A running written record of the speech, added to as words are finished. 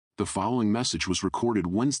The following message was recorded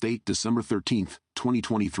Wednesday, December 13th,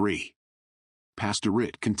 2023. Pastor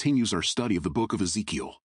Ritt continues our study of the Book of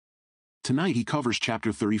Ezekiel. Tonight he covers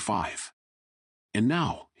chapter 35. And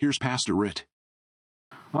now, here's Pastor Ritt.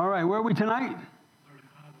 All right, where are we tonight?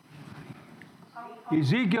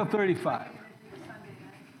 Ezekiel 35.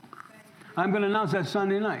 I'm going to announce that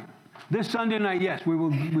Sunday night. This Sunday night, yes, we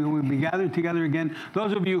will be gathered together again.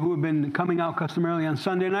 Those of you who have been coming out customarily on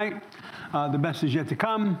Sunday night, the best is yet to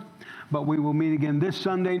come. But we will meet again this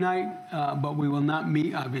Sunday night, but we will not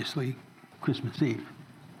meet, obviously, Christmas Eve.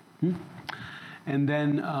 And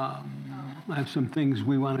then I have some things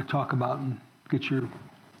we want to talk about and get your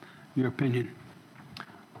opinion.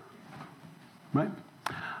 Right?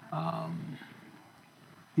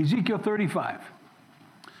 Ezekiel 35.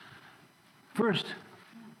 First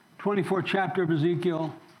 24 chapter of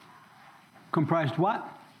Ezekiel comprised what?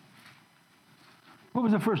 What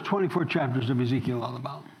was the first 24 chapters of Ezekiel all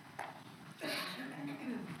about?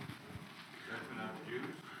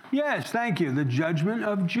 Yes, thank you. The judgment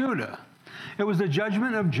of Judah. It was the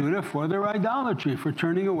judgment of Judah for their idolatry, for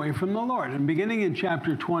turning away from the Lord. And beginning in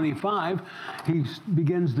chapter 25, he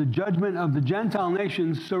begins the judgment of the Gentile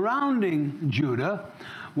nations surrounding Judah.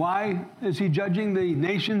 Why is he judging the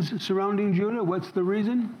nations surrounding Judah? What's the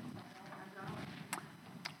reason?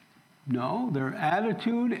 No, their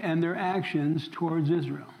attitude and their actions towards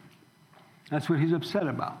Israel. That's what he's upset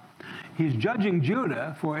about. He's judging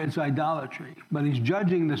Judah for its idolatry, but he's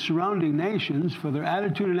judging the surrounding nations for their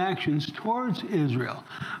attitude and actions towards Israel.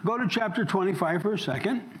 Go to chapter 25 for a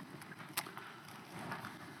second.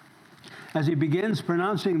 As he begins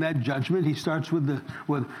pronouncing that judgment, he starts with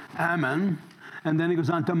Ammon, and then he goes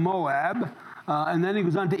on to Moab, and then he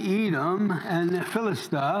goes on to Edom and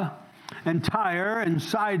Philistia, and Tyre and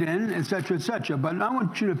Sidon, etc., etc. But I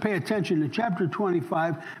want you to pay attention to chapter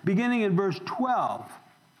 25, beginning in verse 12.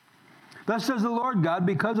 Thus says the Lord God,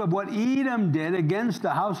 because of what Edom did against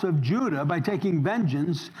the house of Judah by taking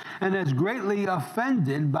vengeance, and has greatly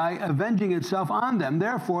offended by avenging itself on them.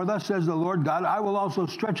 Therefore, thus says the Lord God, I will also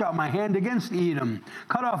stretch out my hand against Edom,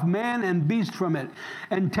 cut off man and beast from it,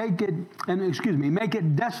 and make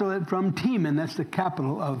it desolate from Teman. That's the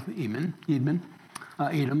capital of Edom.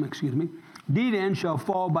 Dedan shall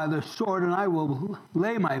fall by the sword, and I will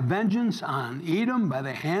lay my vengeance on Edom by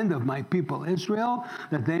the hand of my people Israel,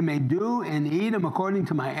 that they may do in Edom according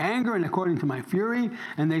to my anger and according to my fury,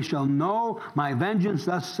 and they shall know my vengeance,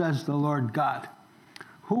 thus says the Lord God.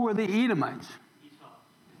 Who were the Edomites?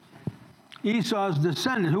 Esau's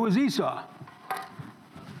descendant. Who was Esau?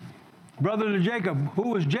 Brother to Jacob. Who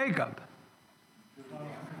was Jacob?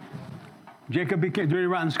 Jacob became, dirty,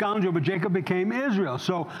 rotten scoundrel, but Jacob became Israel.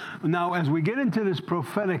 So now as we get into this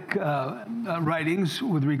prophetic writings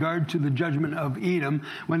with regard to the judgment of Edom,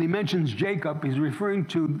 when he mentions Jacob, he's referring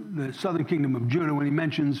to the southern kingdom of Judah. When he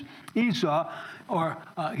mentions Esau,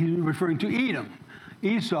 he's referring to Edom.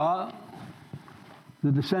 Esau,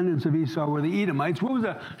 the descendants of Esau were the Edomites. What was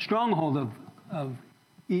the stronghold of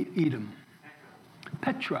Edom?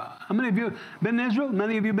 Petra. How many of you have been to Israel?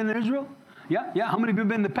 Many of you been to Israel? Yeah. How many of you have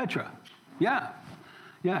been to Petra? Yeah.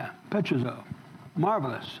 Petra's a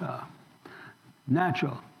marvelous,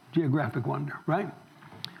 natural geographic wonder, right?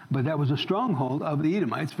 But that was a stronghold of the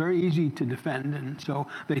Edomites, very easy to defend, and so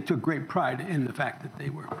they took great pride in the fact that they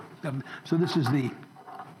were. So this is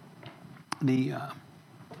the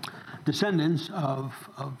descendants of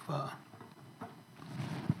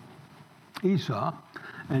Esau,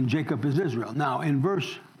 and Jacob is Israel. Now, in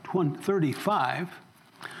verse 35,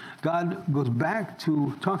 God goes back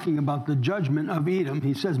to talking about the judgment of Edom.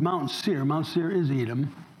 He says Mount Seir. Mount Seir is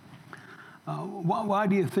Edom. Why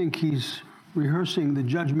do you think he's rehearsing the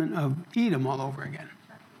judgment of Edom all over again?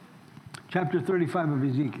 Chapter 35 of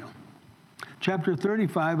Ezekiel. Chapter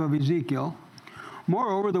 35 of Ezekiel.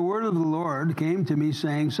 Moreover, the word of the Lord came to me,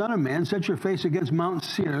 saying, Son of man, set your face against Mount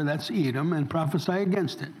Seir, that's Edom, and prophesy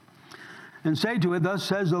against it. And say to it, thus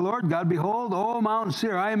says the Lord God, behold, O Mount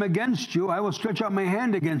Seir, I am against you. I will stretch out my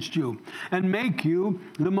hand against you, and make you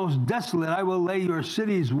the most desolate. I will lay your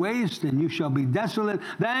cities waste, and you shall be desolate.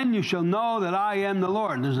 Then you shall know that I am the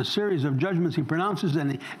Lord. There's a series of judgments he pronounces,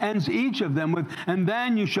 and he ends each of them with, and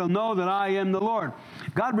then you shall know that I am the Lord.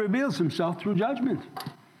 God reveals himself through judgment.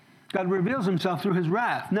 God reveals himself through his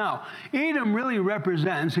wrath. Now, Edom really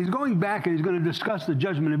represents, he's going back and he's going to discuss the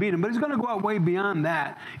judgment of Edom, but he's going to go out way beyond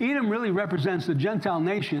that. Edom really represents the Gentile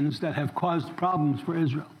nations that have caused problems for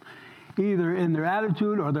Israel, either in their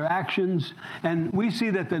attitude or their actions. And we see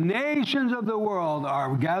that the nations of the world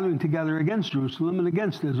are gathering together against Jerusalem and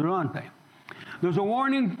against Israel, aren't they? There's a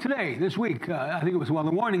warning today, this week. The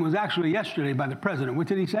warning was actually yesterday by the president. What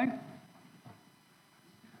did he say?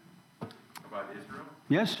 about Israel?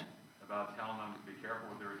 Yes? About telling them to be careful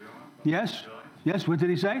what they were doing? Yes? Yes, what did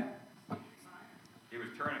he say? He was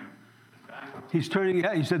turning back. He's turning,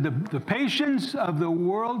 yeah, he said the patience of the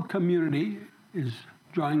world community is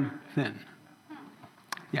drawing thin.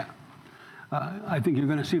 Yeah. I think you're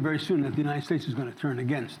going to see very soon that the United States is going to turn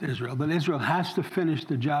against Israel. But Israel has to finish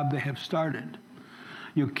the job they have started.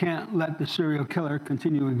 You can't let the serial killer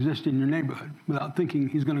continue to exist in your neighborhood without thinking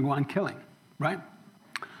he's going to go on killing, right?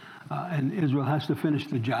 And Israel has to finish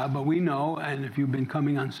the job. But we know, and if you've been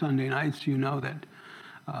coming on Sunday nights, you know that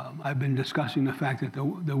I've been discussing the fact that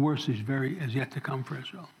the worst is yet to come for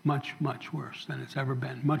Israel. Much, much worse than it's ever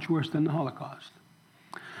been. Much worse than the Holocaust.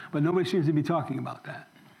 But nobody seems to be talking about that.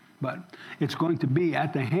 But it's going to be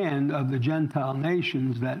at the hand of the Gentile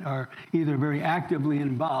nations that are either very actively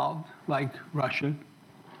involved, like Russia,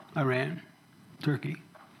 Iran, Turkey,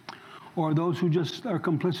 or those who just are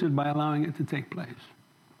complicit by allowing it to take place.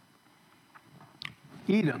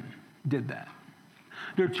 Edom did that.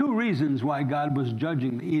 There are two reasons why God was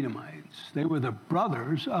judging the Edomites. They were the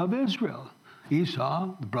brothers of Israel.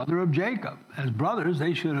 Esau, the brother of Jacob. As brothers,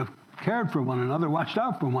 they should have cared for one another, watched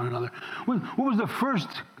out for one another. What was the first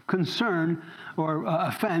concern or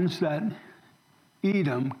offense that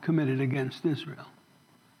Edom committed against Israel?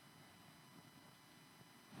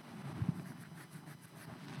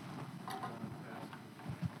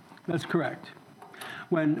 That's correct.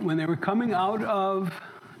 When they were coming out of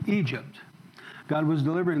Egypt, God was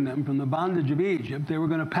delivering them from the bondage of Egypt. They were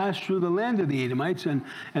going to pass through the land of the Edomites, and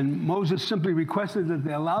Moses simply requested that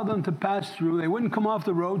they allow them to pass through. They wouldn't come off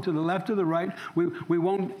the road to the left or the right. We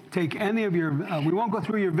won't take any of your, we won't go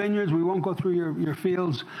through your vineyards, we won't go through your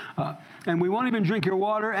fields, and we won't even drink your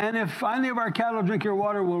water. And if any of our cattle drink your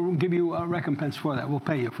water, we'll give you a recompense for that. We'll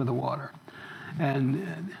pay you for the water.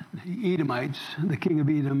 And the Edomites, the king of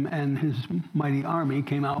Edom and his mighty army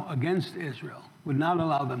came out against Israel, would not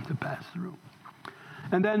allow them to pass through.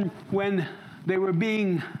 And then when they were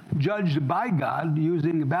being judged by God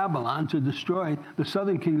using Babylon to destroy the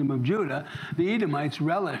southern kingdom of Judah, the Edomites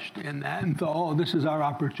relished in that and thought, oh, this is our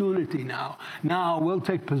opportunity now. Now we'll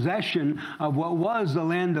take possession of what was the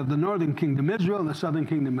land of the northern kingdom Israel and the southern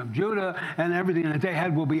kingdom of Judah, and everything that they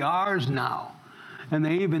had will be ours now. And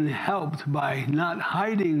they even helped by not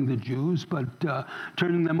hiding the Jews, but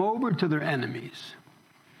turning them over to their enemies.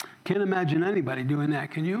 Can't imagine anybody doing that,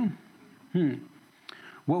 can you?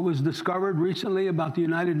 What was discovered recently about the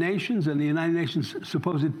United Nations and the United Nations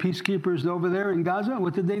supposed peacekeepers over there in Gaza?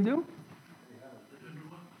 What did they do? They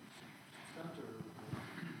had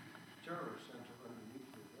a terror center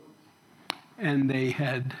underneath the building. And they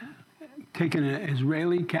had taken an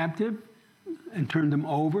Israeli captive and turned them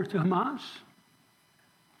over to Hamas.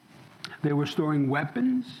 They were storing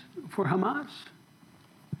weapons for Hamas.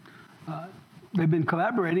 They've been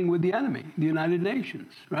collaborating with the enemy, the United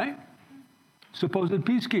Nations, right? Supposed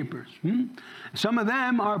peacekeepers. Some of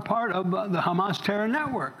them are part of the Hamas terror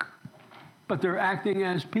network, but they're acting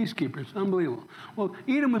as peacekeepers. Unbelievable. Well,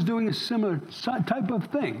 Edom was doing a similar type of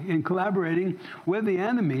thing in collaborating with the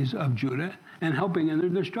enemies of Judah and helping in their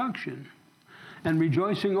destruction and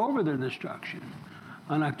rejoicing over their destruction.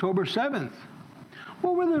 On October 7th,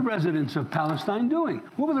 what were the residents of Palestine doing?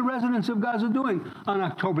 What were the residents of Gaza doing on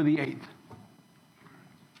October the 8th?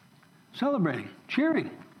 Celebrating, cheering.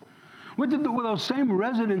 What were those same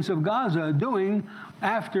residents of Gaza doing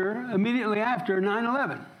immediately after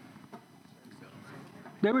 9/11?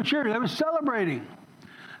 They were cheering. They were celebrating.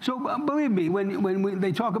 So believe me, when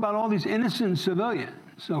they talk about all these innocent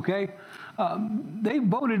civilians, okay, they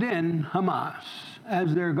voted in Hamas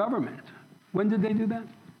as their government. When did they do that?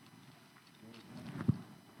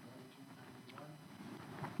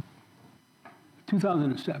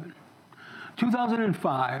 2007.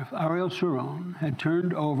 2005, Ariel Sharon had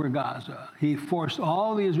turned over Gaza. He forced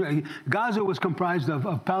all the Israelis. Gaza was comprised of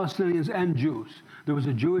Palestinians and Jews. There was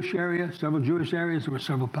a Jewish area, several Jewish areas. There were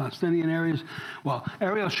several Palestinian areas. Well,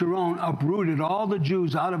 Ariel Sharon uprooted all the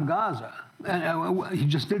Jews out of Gaza. And he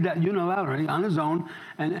just did that unilaterally on his own,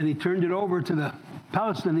 and he turned it over to the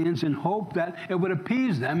Palestinians in hope that it would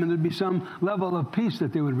appease them and there'd be some level of peace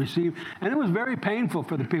that they would receive. And it was very painful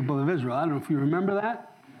for the people of Israel. I don't know if you remember that.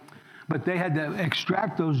 But they had to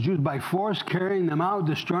extract those Jews by force, carrying them out,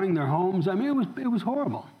 destroying their homes. I mean, it was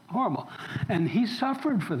horrible, horrible. And he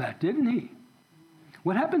suffered for that, didn't he?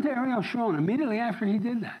 What happened to Ariel Sharon immediately after he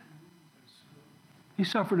did that? He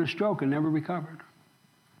suffered a stroke and never recovered.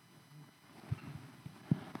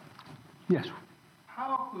 Yes?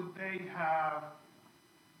 How could they have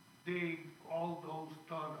dig all those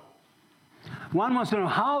tunnels? One wants to know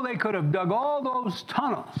how they could have dug all those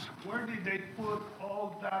tunnels. Where did they put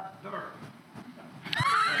all that dirt?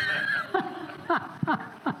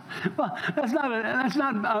 Well, that's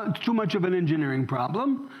not too much of an engineering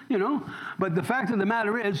problem, you know. But the fact of the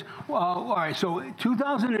matter is, all right. So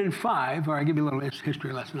 2005, or I give you a little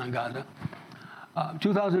history lesson on Gaza.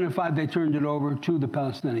 2005, they turned it over to the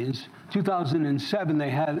Palestinians. 2007, they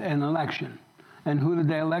had an election, and who did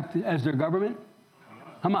they elect as their government?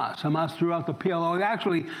 Hamas. Hamas threw out the PLO.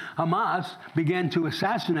 Actually, Hamas began to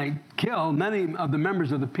kill many of the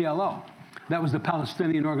members of the PLO. That was the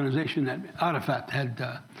Palestinian organization that Arafat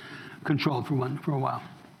had controlled for a while.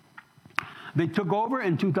 They took over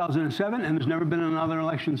in 2007, and there's never been another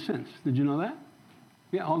election since. Did you know that?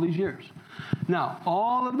 Yeah, all these years. Now,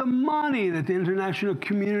 all of the money that the international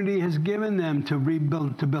community has given them to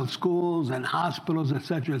rebuild, to build schools and hospitals, et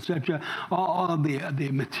cetera, all of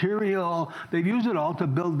the material, they've used it all to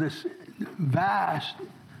build this vast,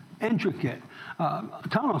 intricate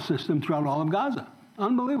tunnel system throughout all of Gaza.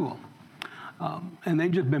 Unbelievable. And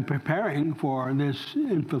they've just been preparing for this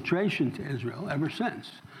infiltration to Israel ever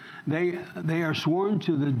since. They are sworn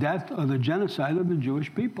to the death or the genocide of the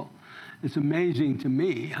Jewish people. It's amazing to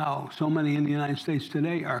me how so many in the United States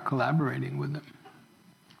today are collaborating with them.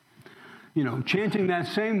 You know, chanting that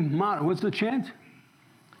same motto. What's the chant?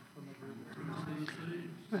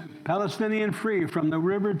 Palestinian free from the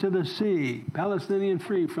river to the sea. Palestinian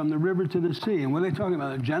free from the river to the sea. And what are they talking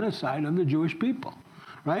about? A genocide of the Jewish people,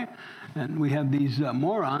 right? And we have these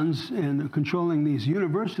morons controlling these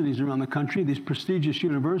universities around the country, these prestigious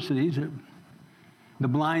universities, the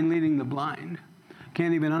blind leading the blind.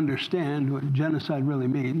 Can't even understand what genocide really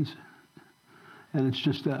means. And it's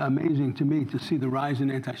just amazing to me to see the rise in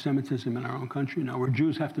anti-Semitism in our own country now, where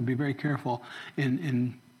Jews have to be very careful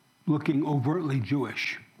in looking overtly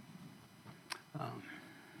Jewish.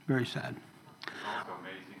 Very sad. It's also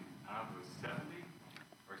amazing, I don't know if it was 70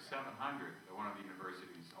 or 700 at one of the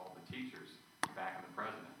universities, all the teachers backing the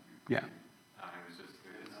president. Yeah.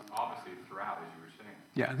 It's obviously throughout, as you were saying.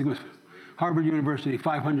 Yeah, I think it was Harvard University,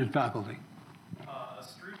 500 faculty. A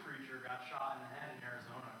street preacher got shot in the head in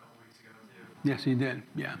Arizona a couple weeks ago, too. Yes, he did.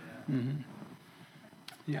 Yeah. Mm-hmm.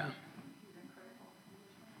 Yeah.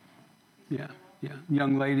 Yeah. Yeah.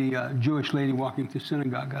 Young lady, Jewish lady walking to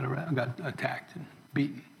synagogue got attacked and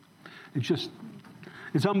beaten.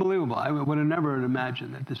 It's unbelievable. I would have never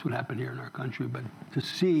imagined that this would happen here in our country, but to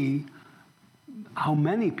see how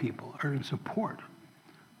many people are in support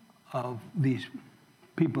of these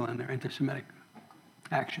people and their anti-Semitic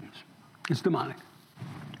actions. It's demonic,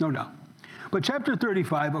 no doubt. But chapter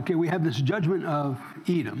 35, okay, we have this judgment of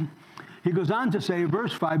Edom. He goes on to say,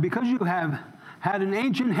 verse 5, because you have had an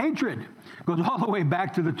ancient hatred. Goes all the way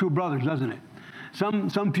back to the two brothers, doesn't it?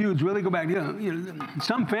 Some feuds really go back. You know,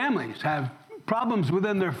 some families have problems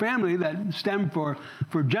within their family that stem for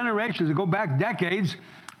generations, that go back decades,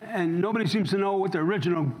 and nobody seems to know what the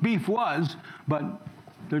original beef was, but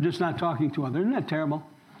they're just not talking to others. Isn't that terrible?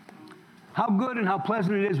 How good and how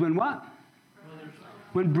pleasant it is when what?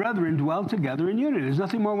 When brethren dwell together in unity. There's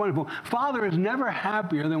nothing more wonderful. Father is never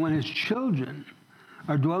happier than when his children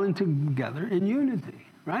are dwelling together in unity,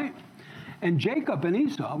 right? And Jacob and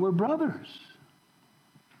Esau were brothers.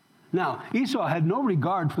 Now, Esau had no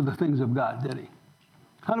regard for the things of God, did he?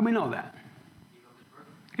 How do we know that?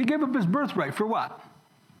 He gave up his birthright for what?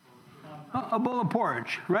 A bowl of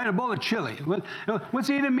porridge, right? A bowl of chili. What's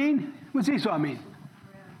Edom mean? What's Esau mean?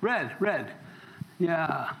 Red.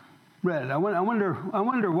 Yeah, red. I wonder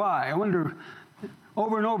why. I wonder,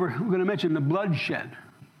 over and over, we're going to mention the bloodshed.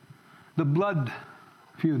 The blood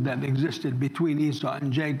feud that existed between Esau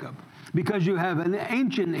and Jacob. Because you have an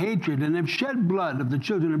ancient hatred and have shed blood of the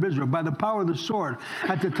children of Israel by the power of the sword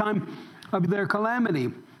at the time of their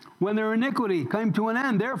calamity, when their iniquity came to an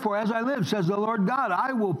end. Therefore, as I live, says the Lord God,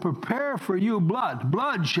 I will prepare for you blood.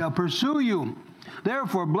 Blood shall pursue you.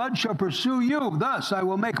 Therefore, blood shall pursue you. Thus I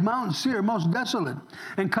will make Mount Seir most desolate,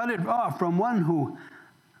 and cut it off from one who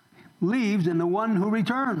leaves and the one who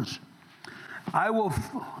returns. I will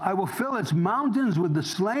fill its mountains with the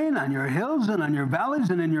slain on your hills and on your valleys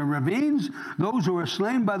and in your ravines. Those who are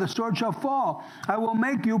slain by the sword shall fall. I will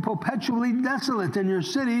make you perpetually desolate, and your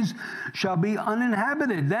cities shall be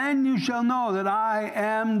uninhabited. Then you shall know that I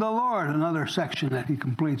am the Lord. Another section that he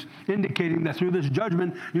completes, indicating that through this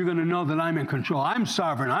judgment, you're going to know that I'm in control. I'm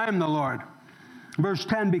sovereign. I am the Lord. Verse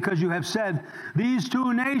 10, because you have said, these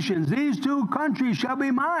two nations, these two countries shall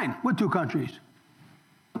be mine. What two countries?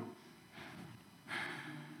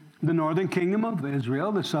 The northern kingdom of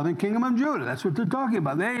Israel, the southern kingdom of Judah. That's what they're talking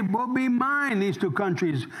about. They will be mine, these two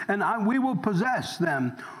countries, and we will possess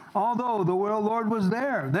them. although the Lord was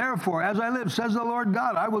there. Therefore, as I live, says the Lord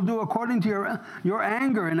God, I will do according to your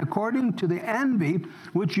anger and according to the envy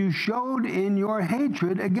which you showed in your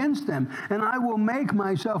hatred against them. And I will make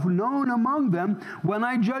myself known among them when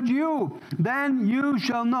I judge you. Then you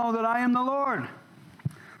shall know that I am the Lord.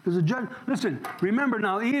 There's a judge. Listen, remember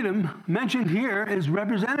now, Edom, mentioned here, is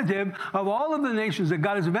representative of all of the nations that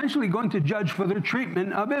God is eventually going to judge for their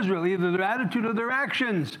treatment of Israel, either their attitude or their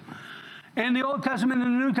actions. In the Old Testament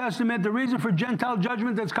and the New Testament, the reason for Gentile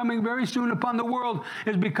judgment that's coming very soon upon the world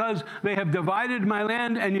is because they have divided my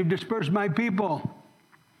land and you've dispersed my people.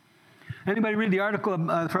 Anybody read the article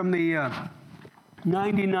from the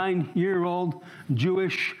 99-year-old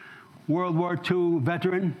Jewish World War II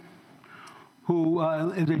veteran who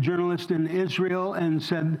is a journalist in Israel and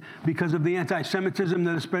said because of the anti-Semitism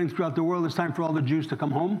that is spreading throughout the world, it's time for all the Jews to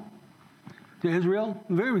come home to Israel?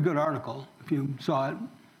 Very good article, if you saw it.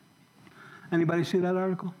 Anybody see that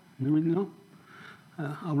article? No?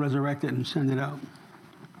 I'll resurrect it and send it out.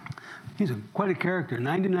 He's quite a character,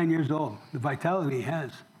 99 years old. The vitality he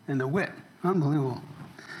has and the wit, unbelievable.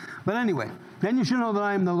 But anyway, then you should know that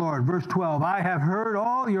I am the Lord. Verse 12, I have heard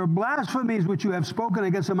all your blasphemies which you have spoken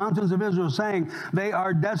against the mountains of Israel, saying, they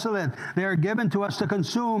are desolate, they are given to us to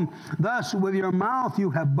consume. Thus with your mouth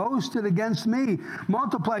you have boasted against me,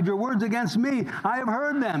 multiplied your words against me. I have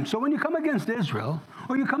heard them. So when you come against Israel,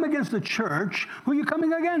 or you come against the church, who are you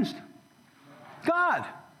coming against? God.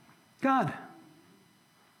 God.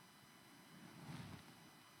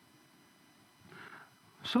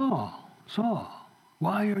 Saul,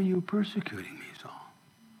 why are you persecuting me, Saul?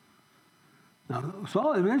 Now,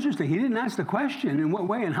 Saul is interesting. He didn't ask the question, in what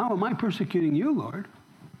way and how am I persecuting you, Lord?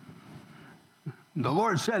 The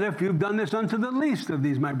Lord said, if you've done this unto the least of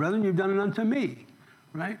these, my brethren, you've done it unto me,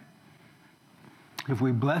 right? If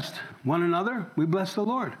we blessed one another, we bless the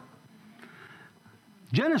Lord.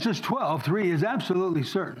 Genesis 12:3 is absolutely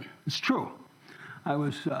certain. It's true. I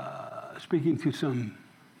was speaking to some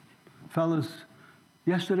fellows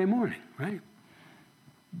yesterday morning, right?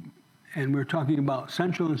 And we were talking about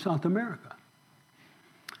Central and South America.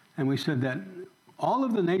 And we said that all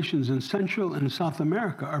of the nations in Central and South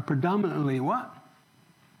America are predominantly what?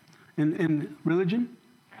 In religion?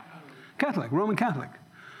 Catholic, Roman Catholic.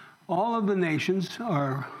 All of the nations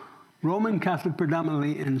are Roman Catholic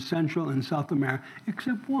predominantly in Central and South America,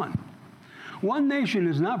 except one. One nation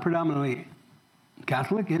is not predominantly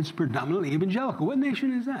Catholic, it's predominantly evangelical. What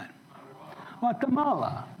nation is that?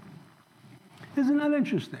 Guatemala. Isn't that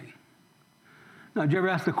interesting? Now, did you ever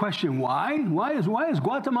ask the question, why? Why is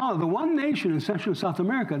Guatemala the one nation in Central and South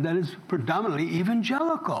America that is predominantly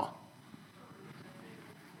evangelical?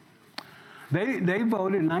 They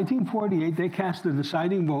voted in 1948, they cast the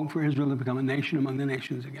deciding vote for Israel to become a nation among the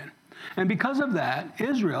nations again. And because of that,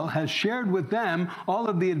 Israel has shared with them all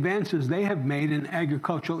of the advances they have made in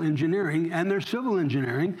agricultural engineering and their civil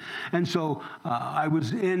engineering. And so I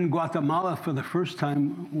was in Guatemala for the first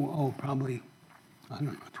time, probably,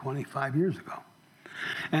 25 years ago.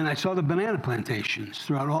 And I saw the banana plantations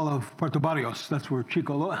throughout all of Puerto Barrios. That's where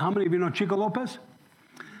how many of you know Chico Lopez?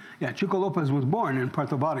 Yeah, Chico Lopez was born in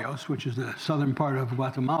Puerto Barrios, which is the southern part of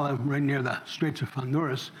Guatemala, right near the Straits of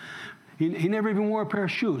Honduras. He never even wore a pair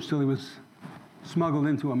of shoes till he was smuggled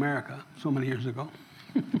into America so many years ago.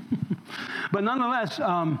 But nonetheless,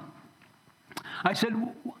 I said,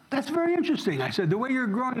 that's very interesting. I said, the way you're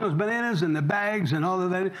growing those bananas and the bags and all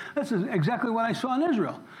of that, that's exactly what I saw in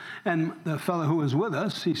Israel. And the fellow who was with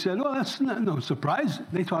us, he said, well, that's no surprise.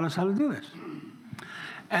 They taught us how to do this.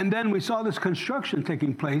 And then we saw this construction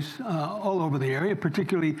taking place all over the area,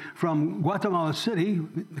 particularly from Guatemala City,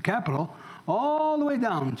 the capital, all the way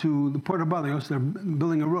down to the Puerto Barrios. They're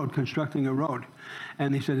building a road, constructing a road.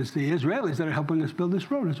 And he said, it's the Israelis that are helping us build this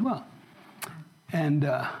road as well. And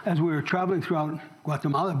as we were traveling throughout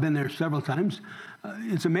Guatemala, I've been there several times,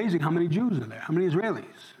 it's amazing how many Jews are there, how many Israelis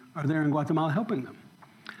are there in Guatemala helping them.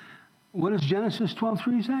 What does Genesis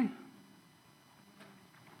 12:3 say?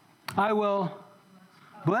 I will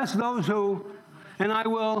bless those who, and I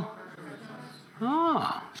will.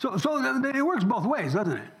 So it works both ways,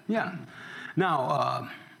 doesn't it? Yeah. Now,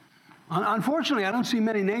 unfortunately, I don't see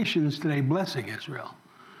many nations today blessing Israel.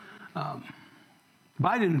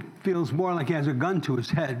 Biden feels more like he has a gun to his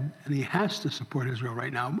head, and he has to support Israel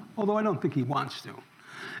right now, although I don't think he wants to.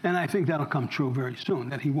 And I think that'll come true very soon,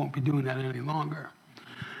 that he won't be doing that any longer.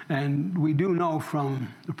 And we do know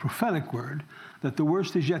from the prophetic word that the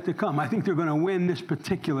worst is yet to come. I think they're going to win this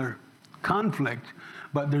particular conflict,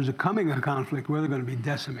 but there's a conflict where they're going to be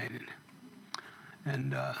decimated.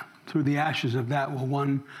 And through the ashes of that,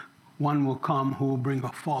 one will come who will bring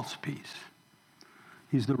a false peace.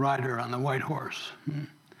 He's the rider on the white horse.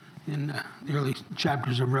 in the early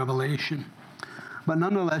chapters of Revelation. But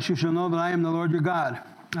nonetheless, you shall know that I am the Lord your God.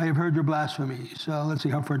 I have heard your blasphemy. So let's see,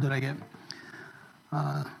 how far did I get?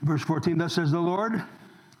 Verse 14, thus says the Lord,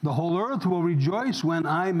 the whole earth will rejoice when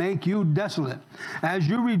I make you desolate. As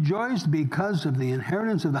you rejoiced because of the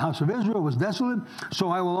inheritance of the house of Israel was desolate, so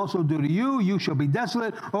I will also do to you. You shall be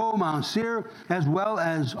desolate, O Mount Seir, as well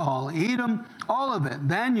as all Edom, all of it.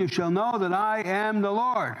 Then you shall know that I am the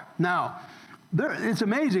Lord. Now, it's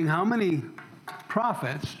amazing how many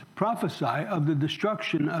prophets prophesy of the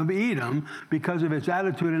destruction of Edom because of its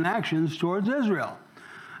attitude and actions towards Israel.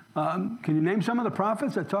 Can you name some of the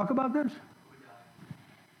prophets that talk about this?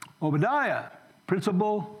 Obadiah.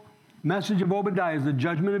 Principal message of Obadiah is the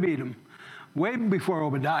judgment of Edom. Way before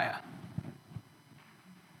Obadiah.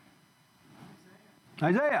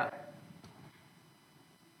 Isaiah.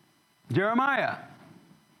 Jeremiah.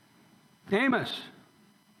 Amos.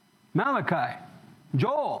 Malachi.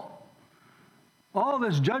 Joel. All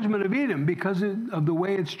this judgment of Edom because of the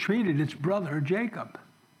way it's treated its brother Jacob.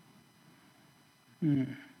 You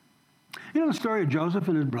know the story of Joseph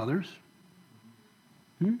and his brothers?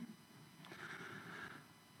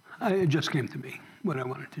 It just came to me, what I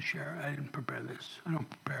wanted to share. I didn't prepare this. I don't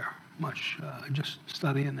prepare much. I just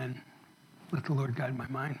study and then let the Lord guide my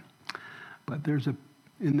mind. But there's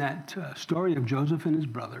in that story of Joseph and his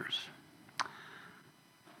brothers,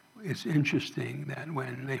 it's interesting that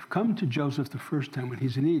when they've come to Joseph the first time when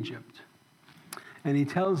he's in Egypt, and he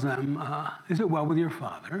tells them, is it well with your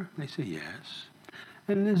father? They say, yes.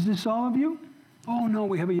 And is this all of you? Oh, no,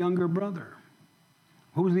 we have a younger brother.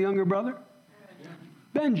 Who's the younger brother?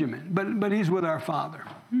 Benjamin. But he's with our father.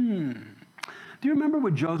 Do you remember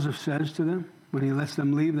what Joseph says to them when he lets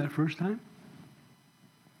them leave that first time?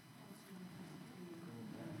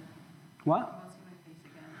 What?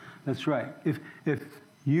 That's right. If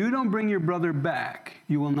you don't bring your brother back,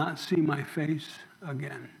 you will not see my face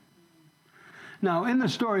again. Now, in the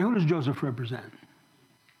story, who does Joseph represent?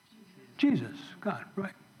 Jesus, God,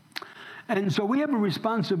 right. And so we have a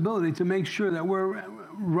responsibility to make sure that we're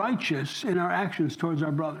righteous in our actions towards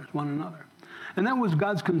our brothers, one another. And that was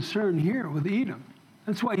God's concern here with Edom.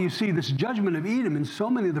 That's why you see this judgment of Edom in so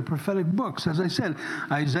many of the prophetic books. As I said,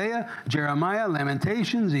 Isaiah, Jeremiah,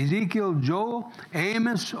 Lamentations, Ezekiel, Joel,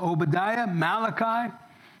 Amos, Obadiah, Malachi.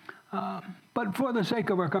 But for the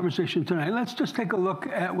sake of our conversation tonight, let's just take a look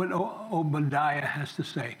at what Obadiah has to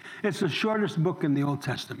say. It's the shortest book in the Old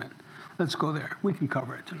Testament. Let's go there. We can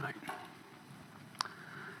cover it tonight.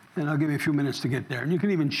 And I'll give you a few minutes to get there. And you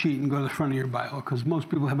can even cheat and go to the front of your Bible, because most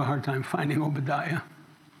people have a hard time finding Obadiah.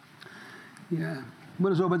 Yeah. What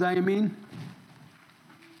does Obadiah mean?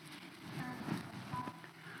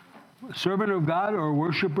 A servant of God or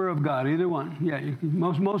worshiper of God, either one. Yeah, you can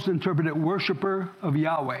most interpret it worshiper of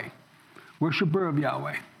Yahweh. Worshiper of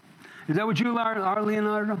Yahweh. Is that what you are,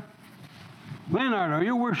 Leonardo? Leonardo, are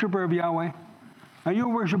you a worshiper of Yahweh? Are you a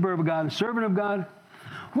worshiper of God, a servant of God?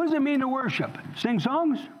 What does it mean to worship? Sing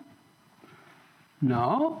songs?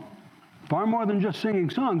 No. Far more than just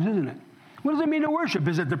singing songs, isn't it? What does it mean to worship?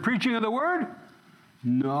 Is it the preaching of the word?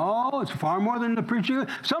 No, it's far more than the preaching.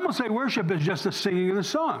 Some will say worship is just the singing of the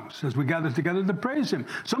songs as we gather together to praise him.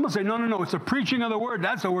 Some will say, no, it's the preaching of the word.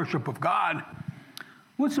 That's the worship of God.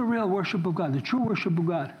 What's the real worship of God, the true worship of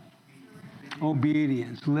God?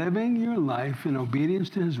 Obedience. Living your life in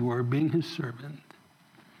obedience to his word, being his servant.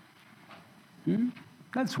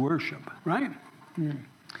 That's worship, right?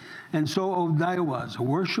 And so Obadiah was a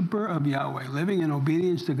worshiper of Yahweh, living in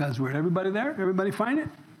obedience to God's word. Everybody there? Everybody find it?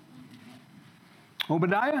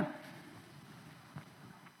 Obadiah?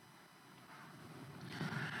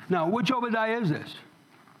 Now, which Obadiah is this?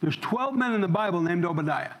 There's 12 men in the Bible named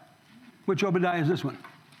Obadiah. Which Obadiah is this one?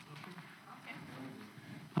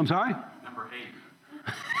 I'm sorry? Number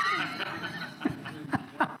 8.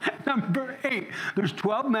 Number 8. There's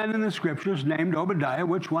 12 men in the scriptures named Obadiah.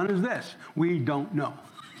 Which one is this? We don't know.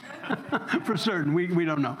 For certain, we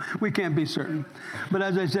don't know. We can't be certain. But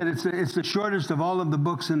as I said, it's the shortest of all of the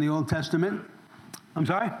books in the Old Testament. I'm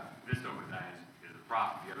sorry? This Obadiah is a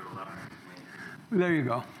prophet. The other 11 is me. There you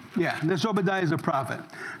go. Yeah, this Obadiah is a prophet.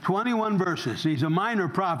 21 verses. He's a minor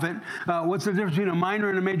prophet. What's the difference between a minor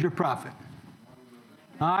and a major prophet?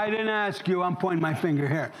 I didn't ask you. I'm pointing my finger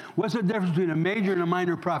here. What's the difference between a major and a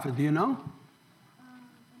minor prophet? Do you know? A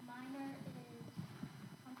minor is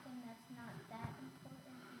something that's not that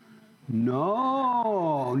important.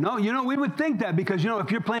 No. You know, we would think that because,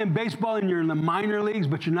 if you're playing baseball and you're in the minor leagues,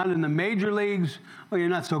 but you're not in the major leagues, well, you're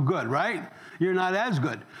not so good, right? You're not as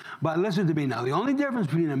good. But listen to me now. The only difference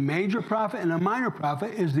between a major prophet and a minor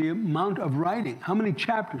prophet is the amount of writing. How many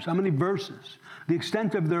chapters, how many verses, the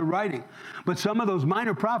extent of their writing. But some of those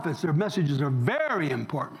minor prophets, their messages are very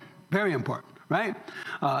important, right?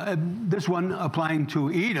 This one applying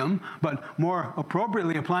to Edom, but more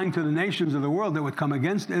appropriately applying to the nations of the world that would come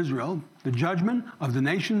against Israel. The judgment of the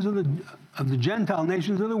nations of the Gentile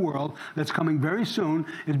nations of the world that's coming very soon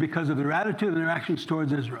is because of their attitude and their actions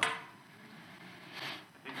towards Israel.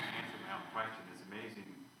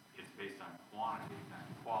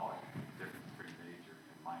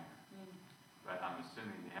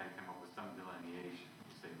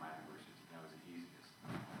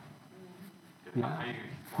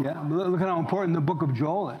 Yeah, look at how important the book of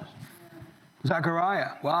Joel is.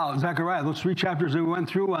 Zechariah. Wow, Zechariah. Those 3 chapters that we went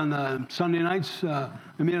through on the Sunday nights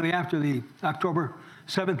immediately after the October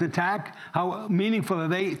 7th attack. How meaningful are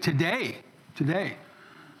they today? Today,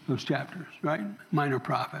 those chapters, right? Minor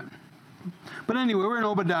prophet. But anyway, we're in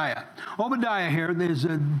Obadiah. Obadiah here is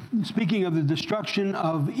speaking of the destruction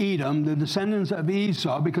of Edom, the descendants of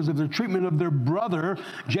Esau, because of the treatment of their brother,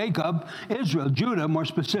 Jacob, Israel, Judah more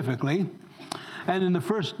specifically. And in the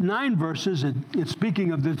first 9 verses, it's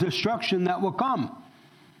speaking of the destruction that will come.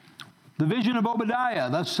 The vision of Obadiah,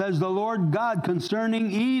 thus says the Lord God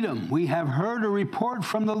concerning Edom. We have heard a report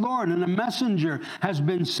from the Lord, and a messenger has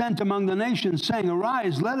been sent among the nations, saying,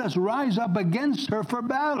 Arise, let us rise up against her for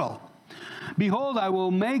battle. Behold, I will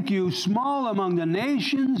make you small among the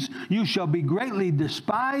nations. You shall be greatly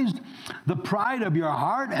despised. The pride of your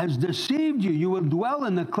heart has deceived you. You will dwell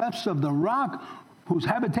in the clefts of the rock, whose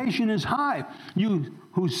habitation is high. You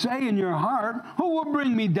who say in your heart, who will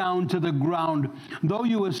bring me down to the ground? Though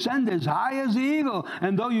you ascend as high as the eagle,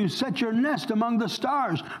 and though you set your nest among the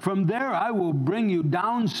stars, from there I will bring you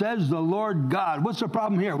down, says the Lord God. What's the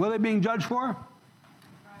problem here? What are they being judged for?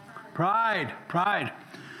 Pride.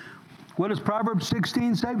 What does Proverbs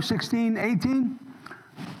 16 say? 16, 18?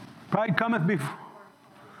 Pride cometh before,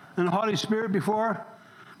 and a haughty spirit before.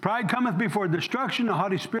 Pride cometh before destruction, a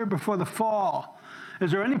haughty spirit before the fall. Is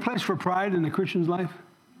there any place for pride in the Christian's life?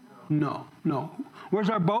 No. Where's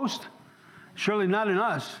our boast? Surely not in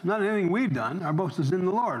us, not in anything we've done. Our boast is in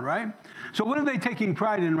the Lord, right? So what are they taking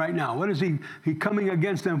pride in right now? What is he coming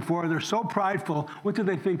against them for? They're so prideful. What do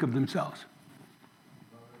they think of themselves?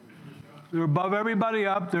 They're above everybody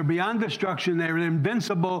up. They're beyond destruction. They're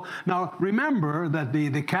invincible. Now, remember that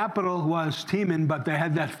the capital was Teman, but they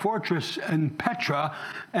had that fortress in Petra,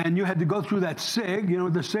 and you had to go through that SIG. You know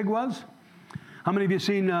what the SIG was? How many of you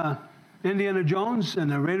seen Indiana Jones and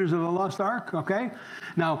the Raiders of the Lost Ark? Okay.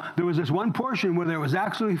 Now, there was this one portion where there was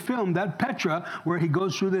actually filmed at Petra where he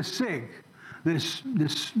goes through this SIG, this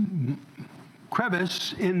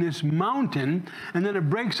crevice in this mountain, and then it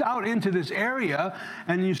breaks out into this area,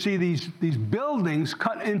 and you see these buildings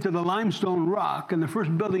cut into the limestone rock, and the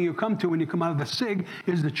first building you come to when you come out of the SIG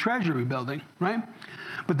is the Treasury building, right?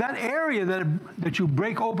 But that area that you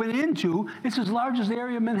break open into, it's as large as the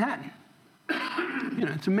area of Manhattan. You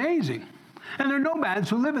know, it's amazing. And there are nomads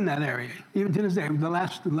who live in that area, even to this day. The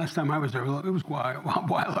last time I was there, it was a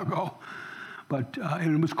while ago. But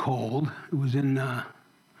and it was cold. It was in, I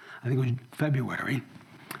think it was February.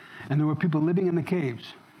 And there were people living in the caves.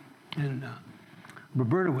 And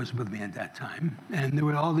Roberta was with me at that time. And there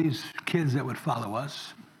were all these kids that would follow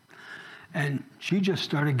us. And she just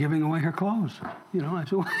started giving away her clothes. You know, I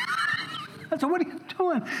said, what are you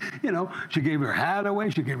doing? You know, she gave her hat away.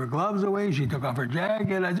 She gave her gloves away. She took off her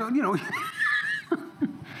jacket. I said, you know,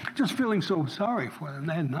 just feeling so sorry for them.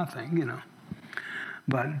 They had nothing, you know.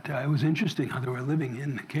 But it was interesting how they were living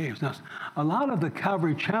in the caves. Now, a lot of the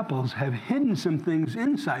Calvary chapels have hidden some things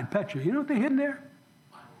inside Petra. You know what they hid there?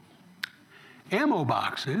 Ammo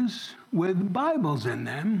boxes with Bibles in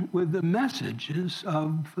them with the messages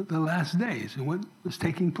of the last days and what was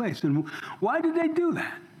taking place. And why did they do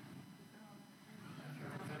that?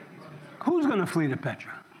 Who's going to flee to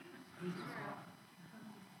Petra?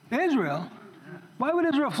 Israel. Why would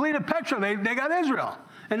Israel flee to Petra? They got Israel.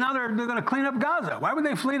 And now they're going to clean up Gaza. Why would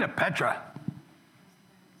they flee to Petra?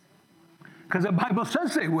 Because the Bible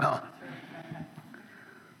says they will.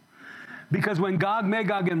 Because when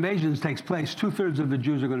Gog-Magog invasions takes place, 2/3 of the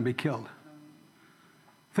Jews are going to be killed.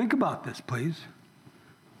 Think about this, please.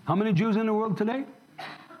 How many Jews in the world today?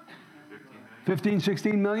 15,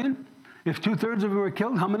 16 million? If 2/3 of them were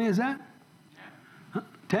killed, how many is that?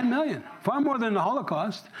 10 million. Far more than the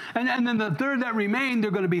Holocaust. And then the third that remain,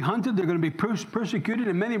 they're going to be hunted, they're going to be persecuted,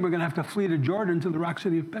 and many of them are going to have to flee to Jordan to the rock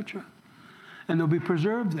city of Petra. And they'll be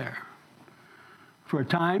preserved there for a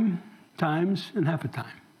time, times, and half a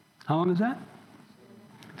time. How long is that?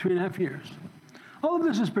 3.5 years. All of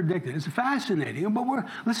this is predicted. It's fascinating. But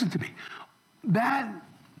listen to me. That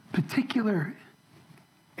particular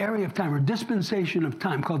area of time or dispensation of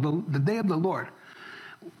time called the day of the Lord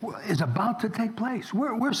is about to take place.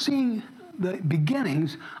 We're seeing the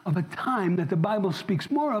beginnings of a time that the Bible speaks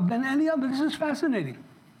more of than any other. This is fascinating.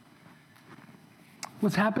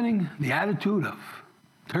 What's happening? The attitude of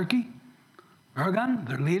Turkey, Erdogan,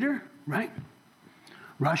 their leader, right?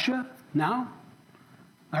 Russia now,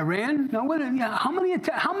 Iran. Now, how many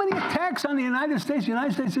attacks on the United States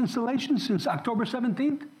installations since October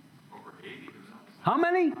 17th? Over 80 or something. How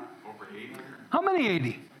many? Over 80. How many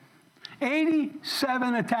 80?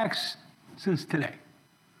 87 attacks since today.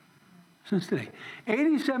 Since today.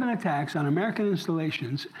 87 attacks on American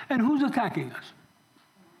installations. And who's attacking us?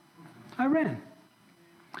 Iran.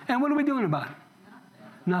 And what are we doing about it?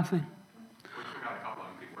 Nothing. We got a couple of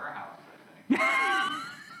empty warehouses,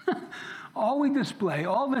 I think.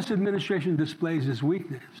 All this administration displays is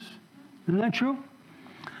weakness. Isn't that true?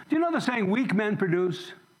 Do you know the saying, weak men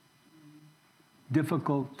produce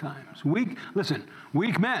difficult times? Weak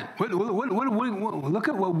men. Look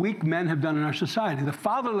at what weak men have done in our society. The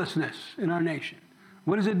fatherlessness in our nation.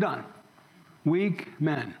 What has it done? Weak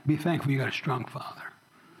men. Be thankful you got a strong father.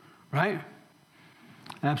 Right?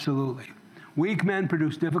 Absolutely. Weak men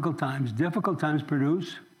produce difficult times. Difficult times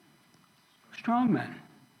produce strong men.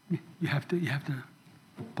 You have to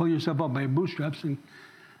pull yourself up by your bootstraps and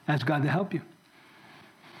ask God to help you.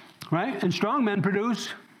 Right? And strong men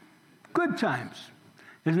produce good times.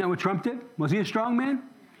 Isn't that what Trump did? Was he a strong man?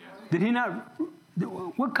 Did he not?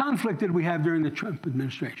 What conflict did we have during the Trump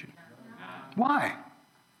administration? Why?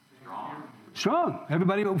 Strong.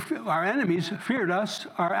 Everybody, our enemies feared us.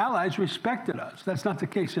 Our allies respected us. That's not the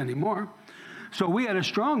case anymore. So we had a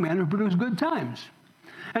strong man who produced good times.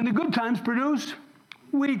 And the good times produce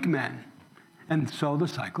weak men. And so the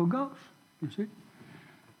cycle goes, you see.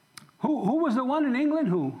 Who was the one in England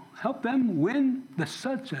who helped them win?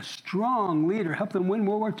 Such a strong leader helped them win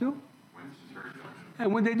World War II?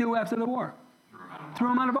 And what did they do after the war?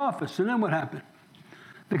 Threw him out of office. And then what happened?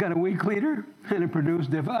 They got a weak leader, and it produced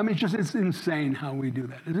it's insane how we do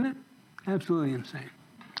that, isn't it? Absolutely insane.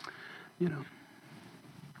 You know,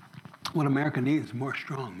 what America needs is more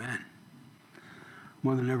strong men,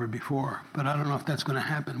 more than ever before. But I don't know if that's going to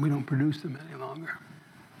happen. We don't produce them any longer.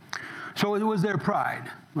 So it was their pride,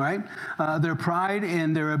 right? Their pride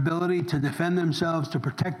in their ability to defend themselves, to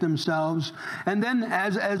protect themselves. And then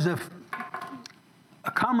as a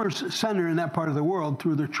commerce center in that part of the world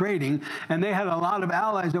through their trading, and they had a lot of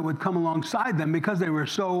allies that would come alongside them because they were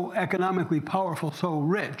so economically powerful, so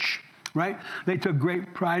rich, right? They took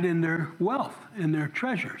great pride in their wealth, in their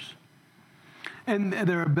treasures, and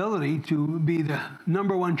their ability to be the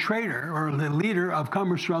number one trader or the leader of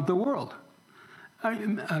commerce throughout the world.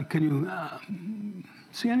 Can you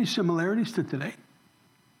see any similarities to today?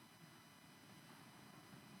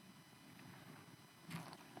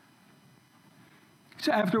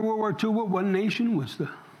 So after World War II, what one nation was the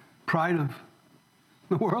pride of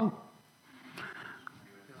the world?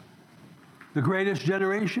 The greatest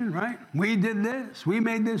generation, right? We did this. We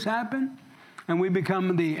made this happen. And we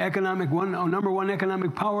become the number one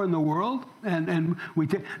economic power in the world. And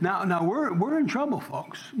now we're in trouble,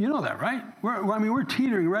 folks. You know that, right? We're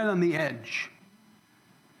teetering right on the edge.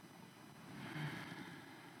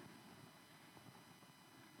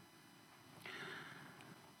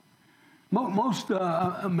 Most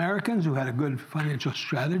Americans who had a good financial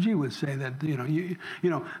strategy would say that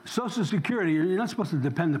Social Security, you're not supposed to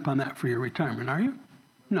depend upon that for your retirement, are you?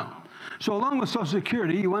 No. So along with Social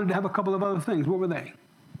Security, you wanted to have a couple of other things. What were they?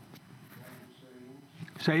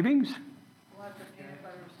 Savings?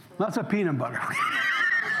 Lots of peanut butter.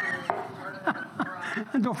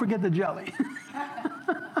 And don't forget the jelly.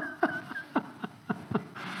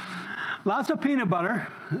 Lots of peanut butter.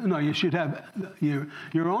 No, you should have your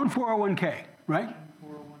own 401k, right?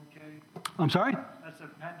 401k. I'm sorry? That's a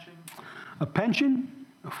pension. A pension,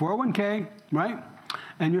 a 401k, right?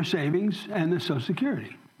 And your savings and the Social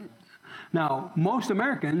Security. Now, most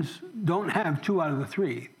Americans don't have 2 out of the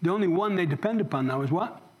 3. The only one they depend upon now is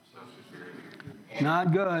what? Social Security.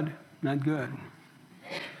 Not good. Not good.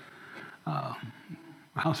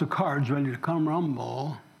 House of cards ready to come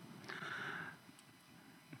rumble.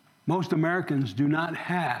 Most Americans do not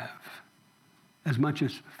have as much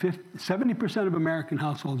as 70% of American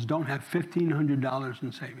households don't have $1,500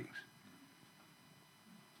 in savings.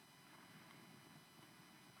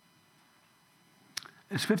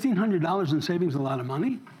 Is $1,500 in savings a lot of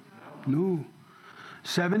money? No.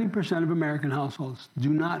 70% of American households do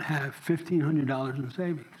not have $1,500 in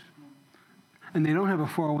savings. And they don't have a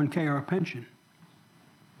 401k or a pension.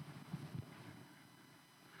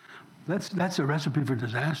 That's a recipe for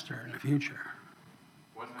disaster in the future.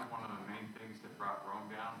 Wasn't that one of the main things that brought Rome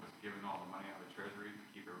down, was giving all the money out of the treasury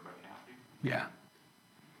to keep everybody happy? Yeah,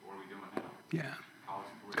 What are we doing now? yeah. College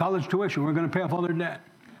tuition. College tuition, we're going to pay off all their debt.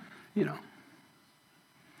 You know.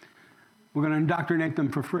 We're going to indoctrinate them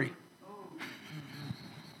for free.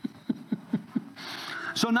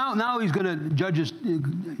 So now he's going to judge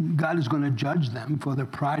God is going to judge them for their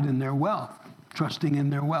pride in their wealth, trusting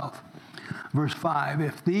in their wealth. Verse 5,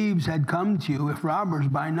 if thieves had come to you, if robbers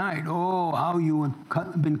by night, oh, how you would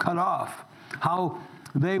been cut off, how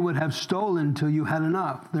they would have stolen till you had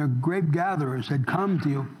enough. Their grape gatherers had come to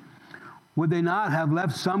you. Would they not have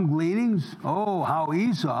left some gleanings? Oh, how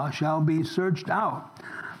Esau shall be searched out,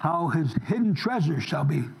 how his hidden treasures shall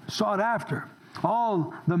be sought after.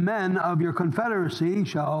 All the men of your confederacy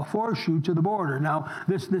shall force you to the border. Now,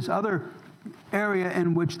 this other area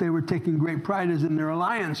in which they were taking great pride is in their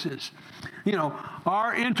alliances. You know,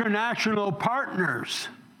 our international partners.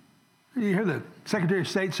 You hear the Secretary of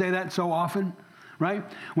State say that so often, right?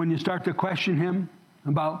 When you start to question him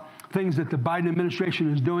about things that the Biden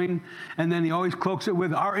administration is doing, and then he always cloaks it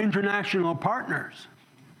with our international partners.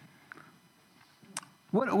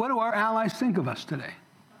 What do our allies think of us today?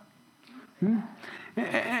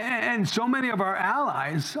 And so many of our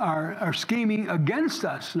allies are scheming against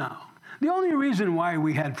us now. The only reason why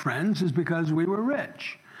we had friends is because we were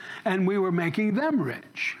rich. And we were making them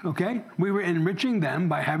rich, okay? We were enriching them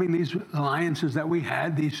by having these alliances that we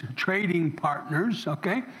had, these trading partners,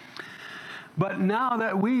 okay? But now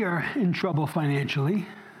that we are in trouble financially,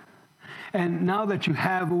 and now that you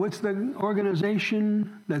have, what's the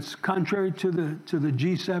organization that's contrary to the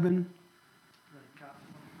G7?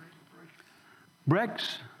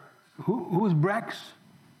 BRICS? Who's BRICS?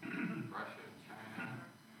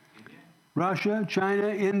 Russia, China,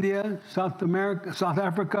 India, South America, South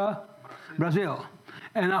Africa, Brazil.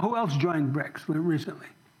 And who else joined BRICS recently?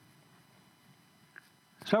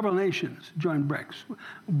 Several nations joined BRICS.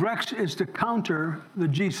 BRICS is to counter the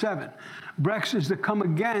G7. BRICS is to come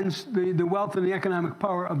against the wealth and the economic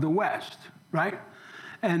power of the West, right?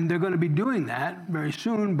 And they're going to be doing that very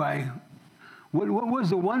soon by, what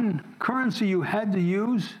was the one currency you had to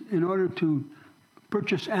use in order to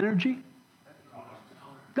purchase energy?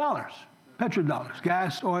 Dollars. Petrodollars,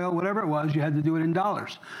 gas, oil, whatever it was, you had to do it in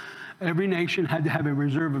dollars. Every nation had to have a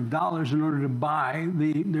reserve of dollars in order to buy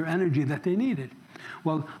their energy that they needed.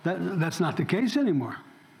 Well, that's not the case anymore.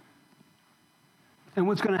 And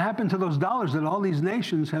what's going to happen to those dollars that all these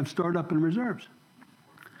nations have stored up in reserves?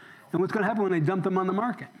 And what's going to happen when they dump them on the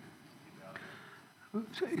market?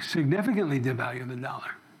 Significantly devalue the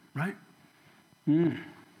dollar, right?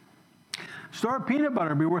 Store of peanut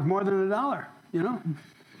butter be worth more than $1, you know?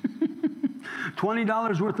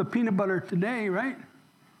 $20 worth of peanut butter today, right?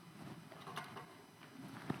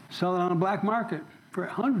 Sell it on the black market for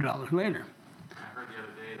 $100 later. I heard the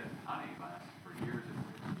other day that honey lasts for years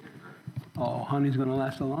and years, right? Oh, honey's going to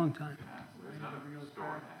last a long time. Yeah, there's another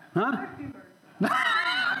store.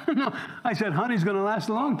 Huh? No, I said honey's going to last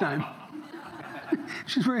a long time.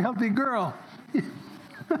 She's a very healthy girl.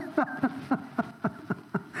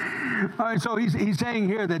 All right, so he's saying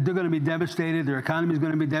here that they're going to be devastated, their economy is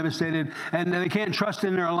going to be devastated, and they can't trust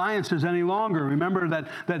in their alliances any longer. Remember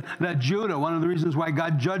that Judah, one of the reasons why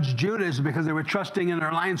God judged Judah is because they were trusting in their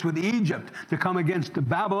alliance with Egypt to come against the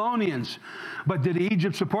Babylonians. But did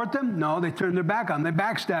Egypt support them? No, they turned their back on them. They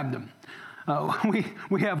backstabbed them.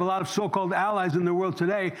 We have a lot of so-called allies in the world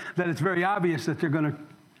today that it's very obvious that they're going to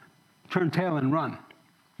turn tail and run.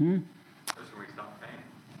 That's when we stop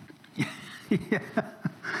paying. Yeah.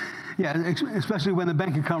 Yeah, especially when the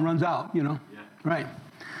bank account runs out, you know. Yeah. Right.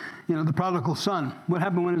 You know, the prodigal son. What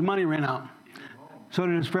happened when his money ran out? So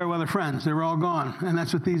did his fair weather friends. They were all gone. And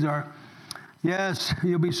that's what these are. Yes,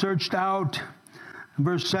 you'll be searched out.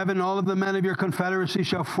 Verse 7, all of the men of your confederacy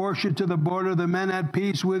shall force you to the border. The men at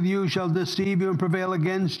peace with you shall deceive you and prevail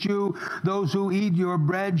against you. Those who eat your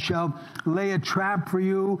bread shall lay a trap for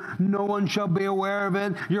you. No one shall be aware of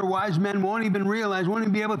it. Your wise men won't even realize, won't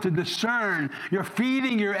even be able to discern. You're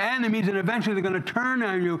feeding your enemies, and eventually they're going to turn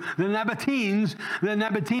on you. The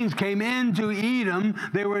Nabateans came into Edom.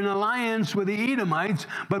 They were in alliance with the Edomites,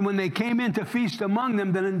 but when they came in to feast among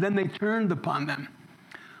them, then they turned upon them.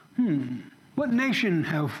 What nation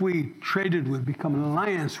have we traded with, become an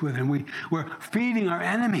alliance with, and we're feeding our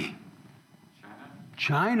enemy?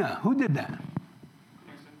 China. Who did that?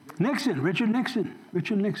 Nixon. Richard Nixon.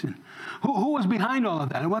 Who was behind all of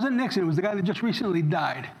that? It wasn't Nixon. It was the guy that just recently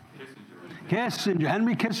died. Kissinger.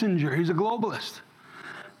 Henry Kissinger. He's a globalist.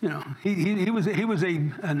 You know, he was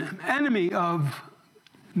an enemy of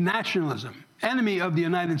nationalism enemy of the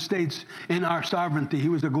United States in our sovereignty. He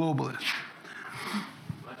was a globalist.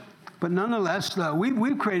 But nonetheless,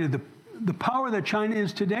 we've created the power that China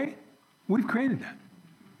is today. We've created that.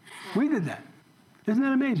 We did that. Isn't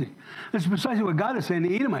that amazing? That's precisely what God is saying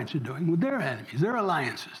the Edomites are doing with their enemies, their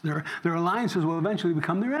alliances. Their alliances will eventually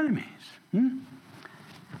become their enemies.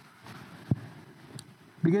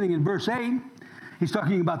 Beginning in verse 8, he's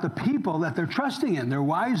talking about the people that they're trusting in, their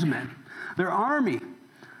wise men, their army,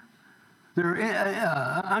 their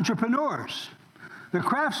entrepreneurs, their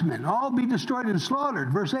craftsmen, all be destroyed and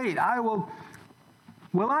slaughtered. Verse 8,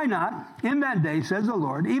 Will I not, in that day, says the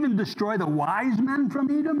Lord, even destroy the wise men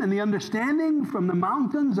from Edom and the understanding from the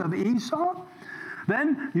mountains of Esau?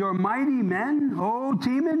 Then your mighty men, O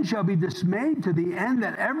Teman, shall be dismayed to the end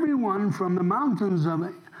that everyone from the mountains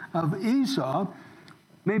of Esau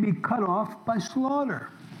may be cut off by slaughter.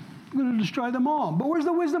 I'm going to destroy them all. But where's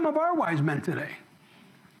the wisdom of our wise men today?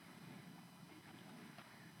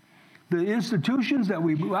 The institutions that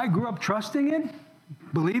I grew up trusting in,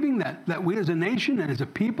 believing that we as a nation and as a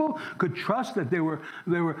people could trust that they were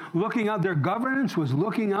looking out, their governance was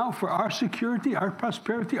looking out for our security, our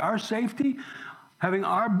prosperity, our safety, having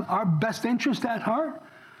our best interest at heart.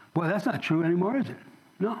 Boy, that's not true anymore, is it?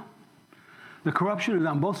 No. The corruption is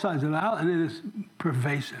on both sides of the aisle, and it is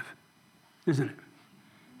pervasive, isn't it?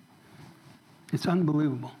 It's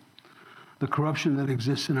unbelievable. The corruption that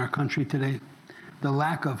exists in our country today, the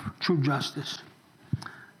lack of true justice.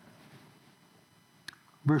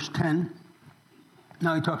 Verse 10,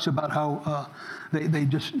 now he talks about how they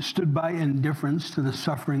just stood by indifference to the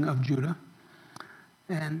suffering of Judah.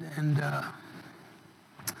 And a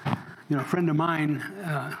friend of mine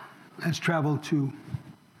has traveled to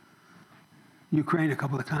Ukraine a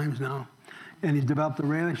couple of times now, and he's developed a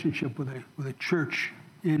relationship with a church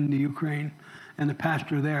in the Ukraine and the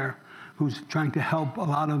pastor there who's trying to help a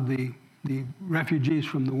lot of the refugees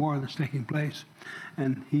from the war that's taking place.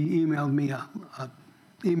 And he emailed me a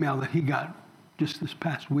email that he got just this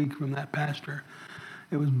past week from that pastor.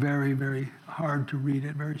 It was very, very hard to read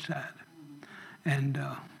it, very sad. And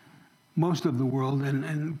most of the world,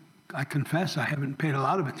 and I confess I haven't paid a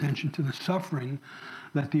lot of attention to the suffering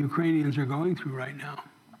that the Ukrainians are going through right now.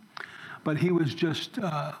 But he was just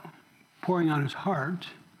pouring out his heart,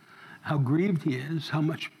 how grieved he is, how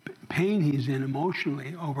much pain he's in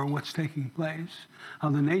emotionally over what's taking place,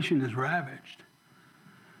 how the nation is ravaged.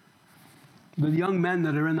 The young men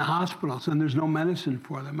that are in the hospitals and there's no medicine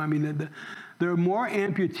for them. I mean, there are more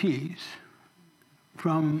amputees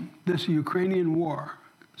from this Ukrainian war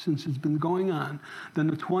since it's been going on than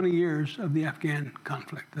the 20 years of the Afghan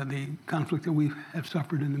conflict, the conflict that we have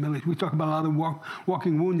suffered in the Middle East. We talk about a lot of the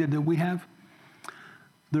walking wounded that we have.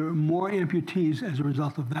 There are more amputees as a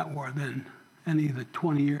result of that war than any of the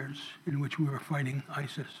 20 years in which we were fighting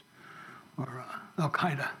ISIS or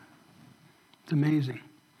Al-Qaeda. It's amazing.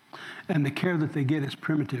 And the care that they get is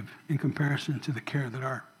primitive in comparison to the care that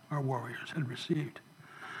our warriors had received.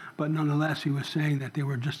 But nonetheless, he was saying that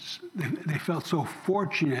they felt so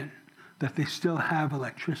fortunate that they still have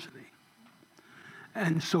electricity.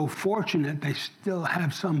 And so fortunate they still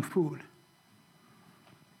have some food,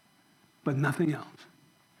 but nothing else.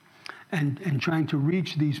 And trying to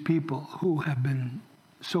reach these people who have been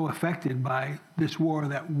so affected by this war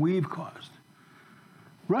that we've caused.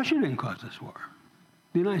 Russia didn't cause this war.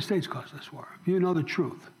 The United States caused this war. If you know the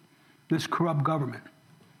truth, this corrupt government.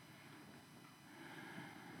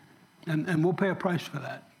 And we'll pay a price for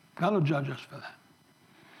that. God will judge us for that.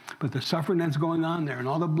 But the suffering that's going on there and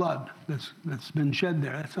all the blood that's been shed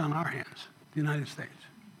there, that's on our hands, the United States.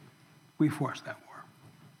 We forced that war.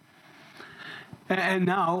 And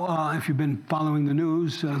now, if you've been following the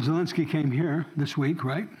news, Zelensky came here this week,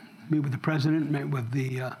 right? Met with the president, met with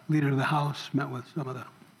the leader of the House, met with some of the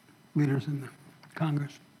leaders in the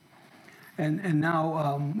Congress. And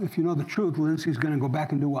now, if you know the truth, Zelensky's going to go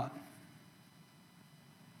back and do what?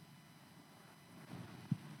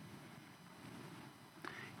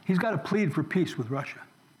 He's got to plead for peace with Russia.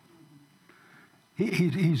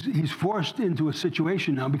 He's forced into a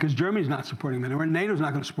situation now because Germany's not supporting him anymore. NATO's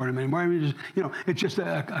not going to support him anymore. I mean, it's just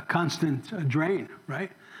a constant drain,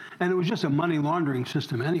 right? And it was just a money laundering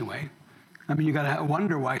system anyway. I mean, you got to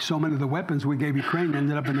wonder why so many of the weapons we gave Ukraine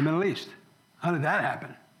ended up in the Middle East. How did that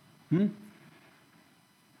happen?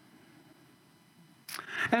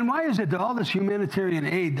 And why is it that all this humanitarian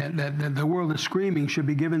aid that the world is screaming should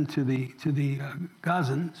be given to the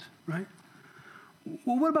Gazans, right?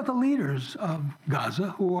 Well, what about the leaders of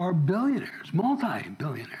Gaza who are billionaires,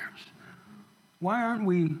 multi-billionaires? Why aren't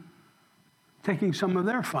we taking some of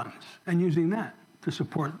their funds and using that to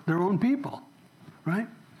support their own people, right?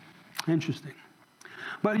 Interesting.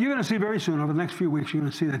 But you're going to see very soon, over the next few weeks, you're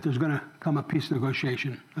going to see that there's going to come a peace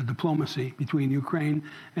negotiation, a diplomacy between Ukraine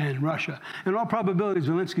and Russia. In all probability,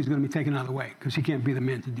 Zelensky's going to be taken out of the way because he can't be the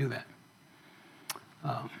man to do that.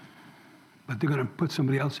 But they're going to put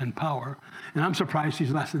somebody else in power. And I'm surprised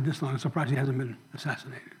he's lasted this long. I'm surprised he hasn't been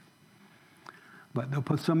assassinated. But they'll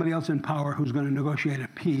put somebody else in power who's going to negotiate a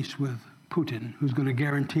peace with Putin, who's going to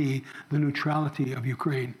guarantee the neutrality of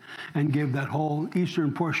Ukraine and give that whole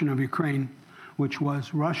eastern portion of Ukraine, which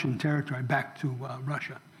was Russian territory, back to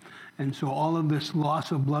Russia. And so all of this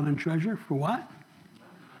loss of blood and treasure, for what?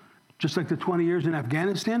 Just like the 20 years in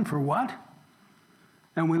Afghanistan, for what?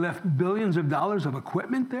 And we left billions of dollars of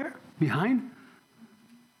equipment there behind.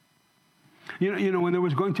 You know, when there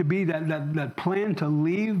was going to be that plan to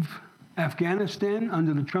leave Afghanistan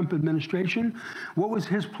under the Trump administration, what was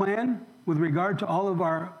his plan with regard to all of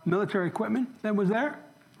our military equipment that was there?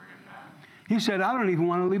 He said, I don't even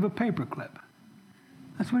want to leave a paperclip.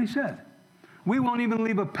 That's what he said. We won't even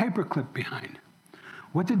leave a paperclip behind.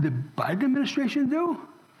 What did the Biden administration do?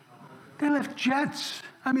 They left jets.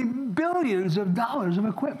 I mean, billions of dollars of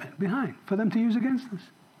equipment behind for them to use against us.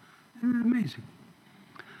 Isn't it amazing?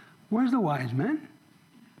 Where's the wise men?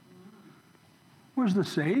 Where's the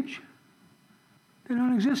sage? They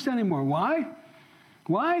don't exist anymore. Why?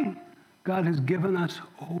 Why? God has given us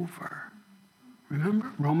over.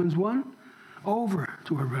 Remember, Romans 1? Over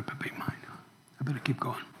to a reprobate mind. I better keep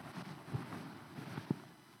going.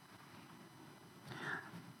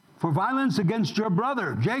 For violence against your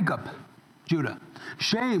brother, Jacob, Judah,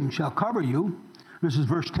 shame shall cover you. This is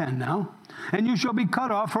verse 10 now. And you shall be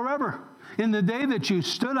cut off forever. In the day that you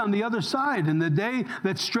stood on the other side, in the day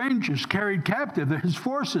that strangers carried captive his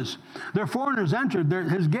forces, their foreigners entered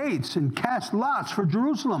his gates and cast lots for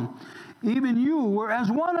Jerusalem. Even you were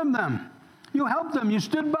as one of them. You helped them. You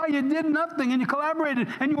stood by. You did nothing. And you collaborated.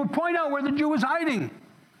 And you would point out where the Jew was hiding.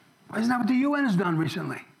 Isn't that what the UN has done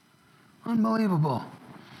recently? Unbelievable.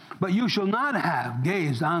 But you shall not have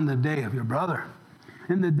gazed on the day of your brother,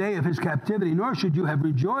 in the day of his captivity, nor should you have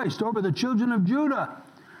rejoiced over the children of Judah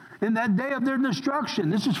in that day of their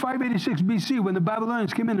destruction. This is 586 BC when the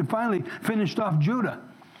Babylonians came in and finally finished off Judah.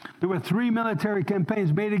 There were 3 military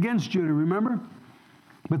campaigns made against Judah, remember?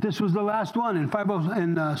 But this was the last one in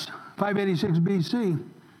 586 BC.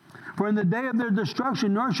 For in the day of their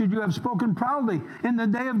destruction, nor should you have spoken proudly in the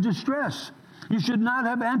day of distress. You should not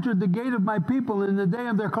have entered the gate of my people in the day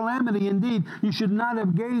of their calamity. Indeed, you should not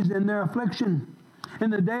have gazed in their affliction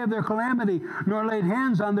in the day of their calamity, nor laid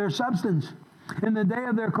hands on their substance. In the day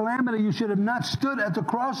of their calamity, you should have not stood at the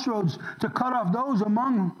crossroads to cut off those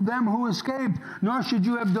among them who escaped, nor should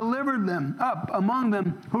you have delivered them up among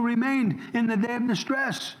them who remained in the day of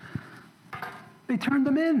distress. They turned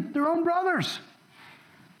them in, their own brothers.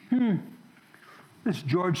 This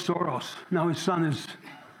George Soros, now his son is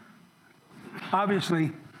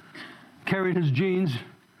obviously carried his genes,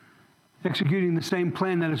 executing the same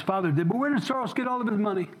plan that his father did. But where did Soros get all of his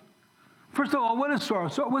money? First of all, what is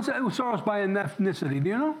Soros? What's Soros by ethnicity? Do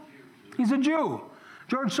you know? He's a Jew.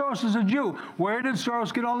 George Soros is a Jew. Where did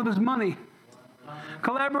Soros get all of his money?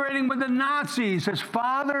 Collaborating with the Nazis. His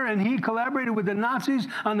father and he collaborated with the Nazis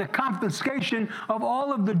on the confiscation of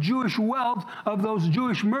all of the Jewish wealth of those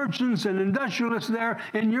Jewish merchants and industrialists there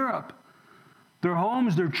in Europe. Their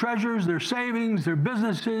homes, their treasures, their savings, their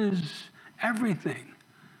businesses, everything.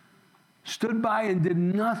 Stood by and did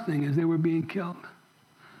nothing as they were being killed.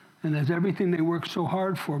 And as everything they worked so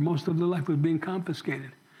hard for, most of their life was being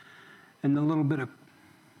confiscated. And the little bit of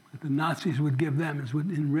that the Nazis would give them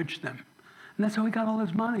would enrich them. And that's how he got all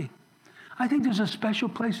his money. I think there's a special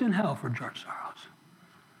place in hell for George Soros.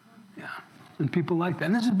 Yeah, and people like that.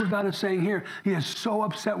 And this is what God is saying here. He is so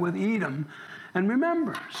upset with Edom. And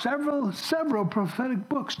remember, several prophetic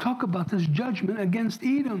books talk about this judgment against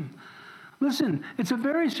Edom. Listen, it's a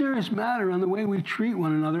very serious matter on the way we treat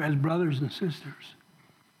one another as brothers and sisters.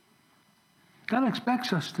 God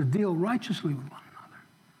expects us to deal righteously with one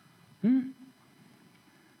another.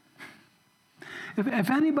 If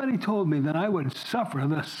anybody told me that I would suffer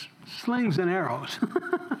the slings and arrows,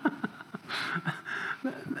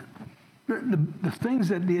 the things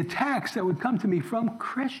that the attacks that would come to me from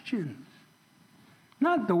Christians,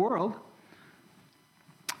 not the world.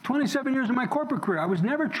 27 years of my corporate career, I was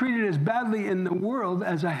never treated as badly in the world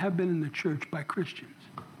as I have been in the church by Christians.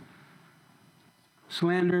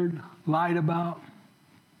 Slandered, lied about.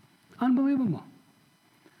 Unbelievable.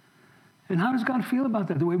 And how does God feel about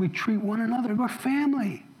that? The way we treat one another. We're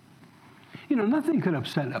family. You know, nothing could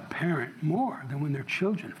upset a parent more than when their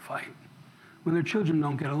children fight, when their children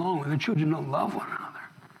don't get along, when their children don't love one another.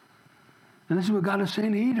 And this is what God is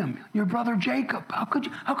saying to Edom. Your brother Jacob, how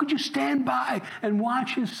could you stand by and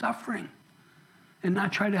watch his suffering and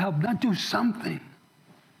not try to help, not do something?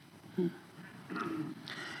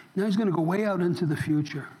 Now he's going to go way out into the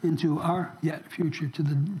future, into our yet future, to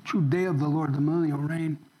the true day of the Lord, the millennial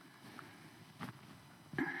reign.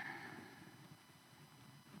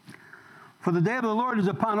 For the day of the Lord is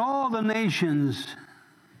upon all the nations,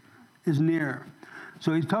 is near.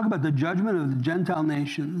 So he's talking about the judgment of the Gentile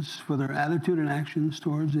nations for their attitude and actions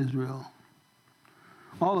towards Israel.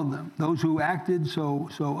 All of them. Those who acted so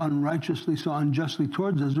unrighteously, so unjustly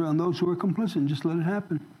towards Israel, and those who were complicit. Just let it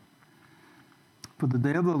happen. For the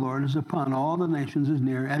day of the Lord is upon all the nations, is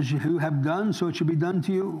near. As you have done, so it shall be done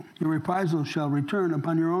to you. Your reprisal shall return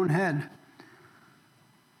upon your own head.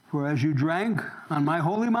 For as you drank on my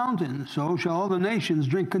holy mountain, so shall all the nations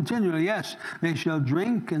drink continually. Yes, they shall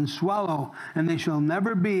drink and swallow, and they shall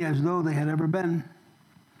never be as though they had ever been.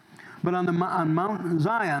 But on Mount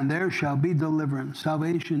Zion there shall be deliverance.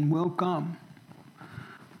 Salvation will come.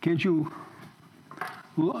 Don't you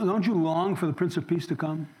long for the Prince of Peace to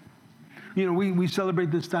come? You know, we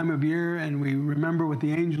celebrate this time of year, and we remember what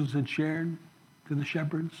the angels had shared to the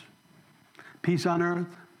shepherds. Peace on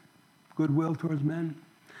earth, goodwill towards men.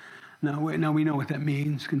 Now we know what that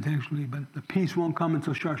means contextually, but the peace won't come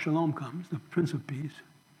until Shar Shalom comes, the Prince of Peace.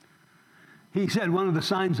 He said one of the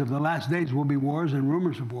signs of the last days will be wars and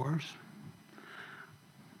rumors of wars.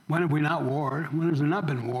 When have we not warred? When has there not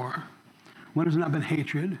been war? When has there not been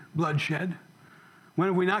hatred, bloodshed? When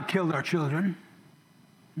have we not killed our children?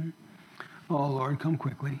 Oh, Lord, come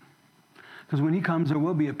quickly. Because when he comes, there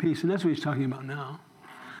will be a peace. And that's what he's talking about now.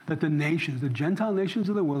 That the nations, the Gentile nations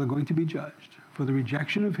of the world, are going to be judged for the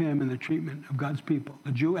rejection of him and the treatment of God's people,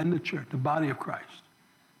 the Jew and the church, the body of Christ.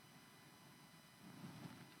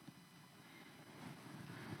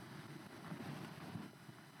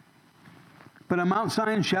 But on Mount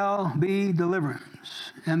Zion shall be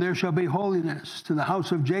deliverance, and there shall be holiness. To the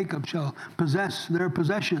house of Jacob shall possess their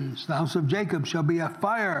possessions. The house of Jacob shall be a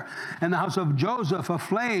fire, and the house of Joseph a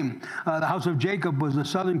flame. The house of Jacob was the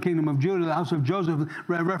southern kingdom of Judah. The house of Joseph,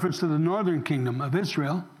 reference to the northern kingdom of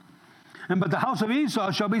Israel. But the house of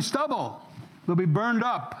Esau shall be stubble. They'll be burned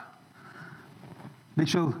up. They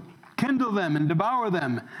shall kindle them and devour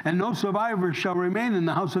them, and no survivors shall remain in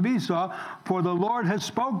the house of Esau, for the Lord has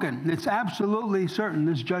spoken. It's absolutely certain,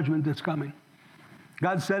 this judgment that's coming.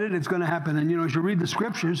 God said it, it's going to happen. And as you read the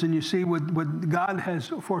scriptures and you see what God has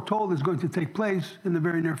foretold is going to take place in the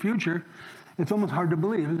very near future, it's almost hard to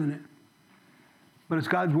believe, isn't it? But it's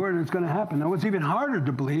God's word and it's going to happen. Now, what's even harder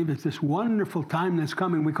to believe is this wonderful time that's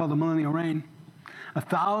coming we call the millennial reign.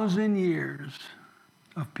 1,000 years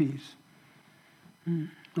of peace.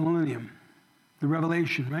 The millennium, the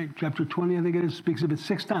Revelation, right? Chapter 20, I think it is, speaks of it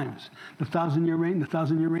 6 times. The 1,000-year reign, the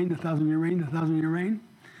 1,000-year reign, the 1,000-year reign, the 1,000-year reign.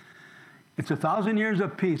 It's 1,000 years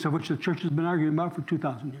of peace, of which the church has been arguing about for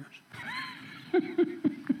 2,000 years.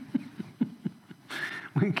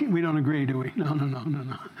 We don't agree, do we?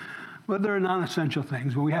 No. Well, there are non-essential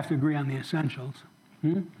things, but we have to agree on the essentials.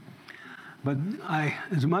 But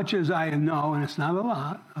as much as I know, and it's not a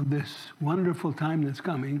lot, of this wonderful time that's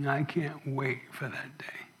coming, I can't wait for that day.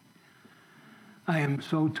 I am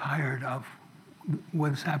so tired of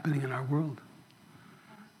what's happening in our world.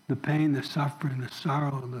 The pain, the suffering, the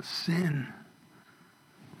sorrow, the sin.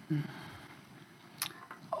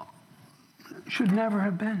 Should never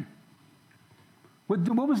have been.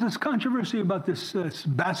 What was this controversy about this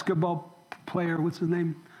basketball player? What's his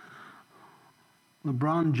name?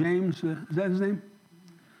 LeBron James, is that his name?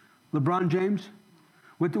 LeBron James?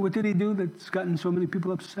 What did he do that's gotten so many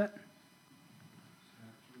people upset?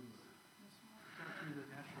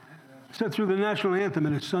 Sat through the national anthem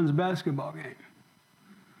at his son's basketball game.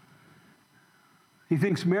 He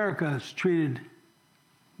thinks America has treated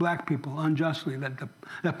black people unjustly,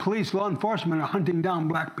 that police, law enforcement are hunting down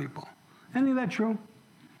black people. Any of that true?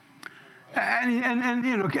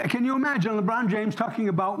 And can you imagine LeBron James talking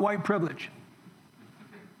about white privilege?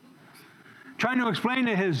 Trying to explain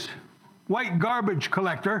to his white garbage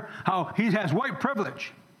collector how he has white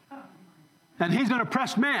privilege. And he's an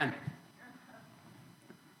oppressed man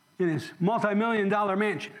in his multi-million-dollar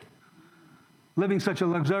mansion, living such a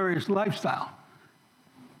luxurious lifestyle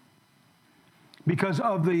because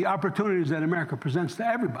of the opportunities that America presents to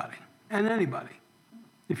everybody and anybody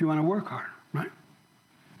if you want to work hard, right?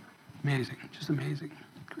 Amazing, just amazing,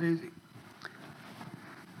 crazy.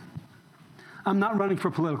 I'm not running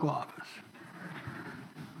for political office.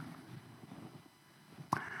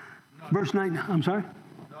 Verse 9, I'm sorry?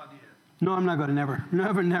 No, I'm not going to. Never.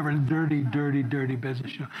 Dirty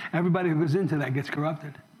business. Everybody who goes into that gets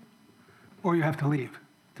corrupted. Or you have to leave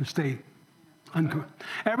to stay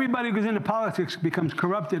Everybody who goes into politics becomes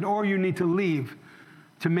corrupted, or you need to leave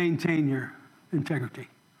to maintain your integrity.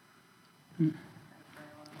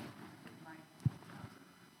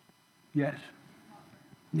 Yes.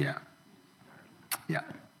 Yeah. Yeah.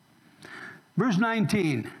 Verse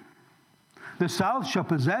 19. The south shall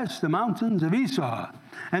possess the mountains of Esau,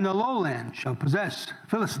 and the lowland shall possess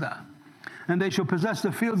Philistia. And they shall possess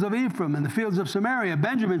the fields of Ephraim and the fields of Samaria.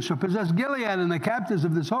 Benjamin shall possess Gilead, and the captives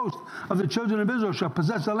of this host of the children of Israel shall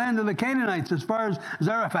possess the land of the Canaanites as far as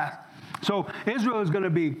Zarephath. So Israel is going to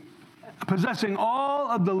be possessing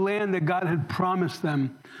all of the land that God had promised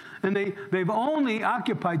them. And they've only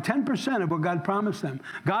occupied 10% of what God promised them.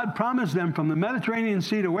 God promised them from the Mediterranean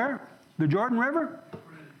Sea to where? The Jordan River?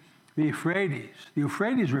 The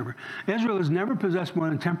Euphrates River. Israel has never possessed more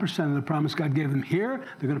than 10% of the promise God gave them. Here,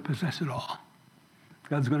 they're going to possess it all.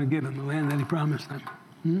 God's going to give them the land that he promised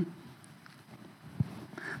them.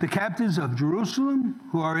 The captives of Jerusalem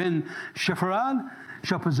who are in Sepharad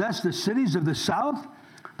shall possess the cities of the south.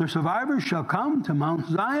 The survivors shall come to Mount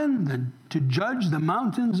Zion to judge the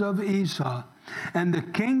mountains of Esau. And the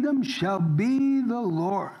kingdom shall be the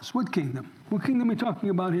Lord's. What kingdom? What kingdom are we talking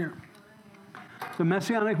about here? The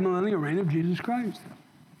messianic millennial reign of Jesus Christ.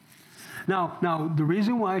 Now, the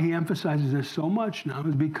reason why he emphasizes this so much now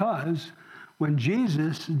is because when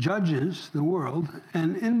Jesus judges the world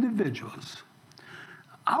and individuals,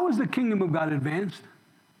 how is the kingdom of God advanced?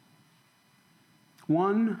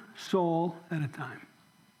 One soul at a time.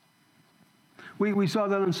 We saw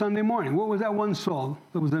that on Sunday morning. What was that one soul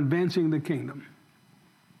that was advancing the kingdom?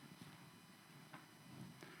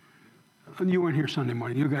 You weren't here Sunday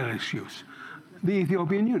morning. You got an excuse. The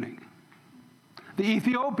Ethiopian eunuch. The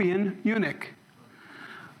Ethiopian eunuch.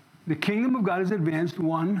 The kingdom of God is advanced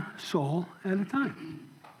one soul at a time.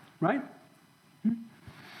 Right?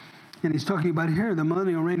 And he's talking about here the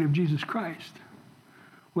millennial reign of Jesus Christ.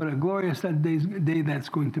 What a glorious day that's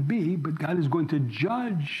going to be, but God is going to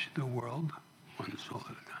judge the world one soul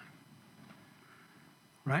at a time.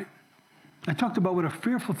 Right? I talked about what a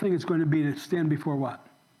fearful thing it's going to be to stand before what?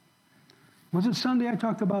 Was it Sunday I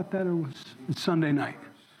talked about that, or was it Sunday night?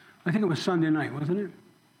 I think it was Sunday night, wasn't it?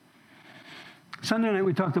 Sunday night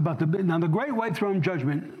we talked about the great white throne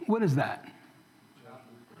judgment. What is that?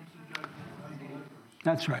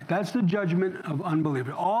 That's right. That's the judgment of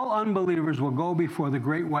unbelievers. All unbelievers will go before the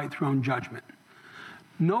great white throne judgment.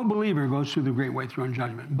 No believer goes through the great white throne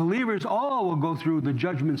judgment. Believers all will go through the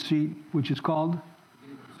judgment seat, which is called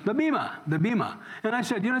the Bema. The Bema. And I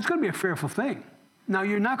said, it's going to be a fearful thing. Now,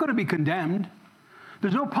 you're not going to be condemned.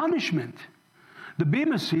 There's no punishment. The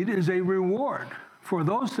Bema seat is a reward for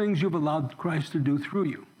those things you've allowed Christ to do through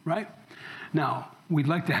you, right? Now, we'd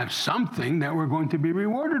like to have something that we're going to be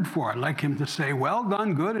rewarded for. I'd like him to say, well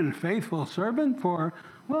done, good and faithful servant, for,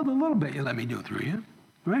 well, the little bit you let me do through you,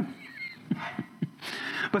 right?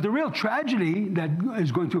 But the real tragedy that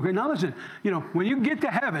is going to occur, now listen, when you get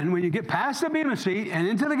to heaven, when you get past the Bema seat and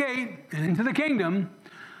into the gate and into the kingdom,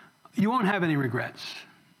 you won't have any regrets.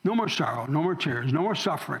 No more sorrow, no more tears, no more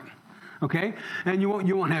suffering. Okay? And you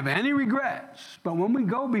won't have any regrets. But when we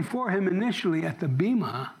go before him initially at the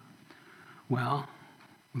Bema, well,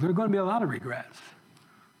 there are going to be a lot of regrets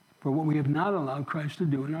for what we have not allowed Christ to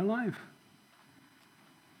do in our life.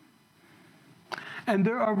 And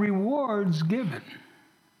there are rewards given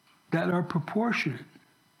that are proportionate,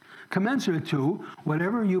 commensurate to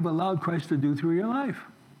whatever you've allowed Christ to do through your life.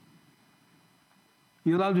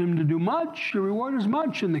 You allowed him to do much, your reward is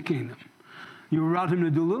much in the kingdom. You allowed him to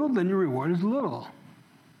do little, then your reward is little.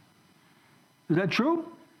 Is that true?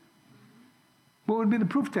 What would be the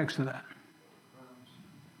proof text of that?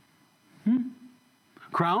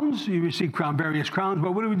 Crowns? You receive various crowns,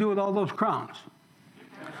 but what do we do with all those crowns?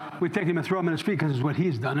 We take him and throw him at his feet because it's what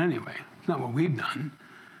he's done anyway. It's not what we've done.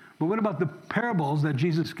 But what about the parables that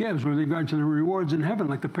Jesus gives with regard to the rewards in heaven,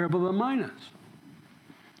 like the parable of the minas?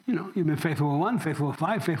 You've been faithful with 1, faithful with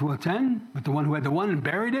 5, faithful with 10, but the one who had the 1 and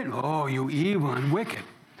buried it, oh, you evil and wicked.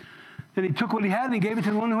 Then he took what he had and he gave it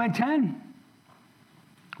to the one who had 10.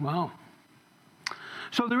 Wow.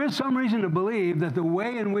 So there is some reason to believe that the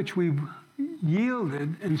way in which we've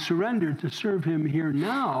yielded and surrendered to serve him here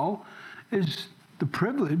now is the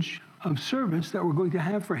privilege of service that we're going to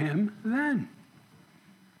have for him then.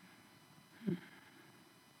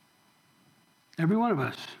 Every one of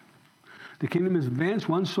us. The kingdom is advanced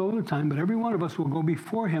one soul at a time, but every one of us will go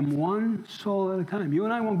before him one soul at a time. You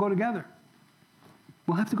and I won't go together.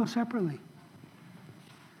 We'll have to go separately.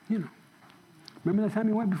 Remember that time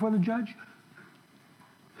you went before the judge?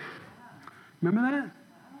 Remember that?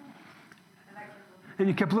 And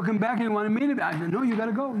you kept looking back and you wanted me to be. I said, no, you got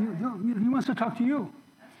to go. He wants to talk to you.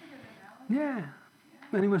 Yeah.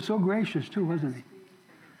 And he was so gracious, too, wasn't he?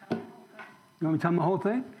 You want me to tell him the whole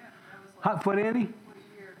thing? Hot foot Annie?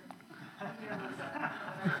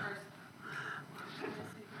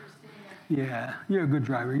 Yeah, you're a good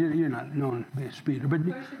driver. You're not known to be a speeder, but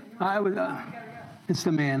I was. It's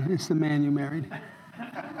the man. It's the man you married. But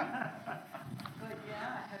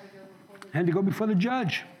yeah, I Had to go before the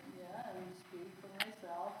judge. yeah, I would speak for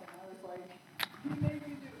myself, and I was like, you made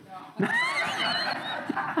me do it. No. But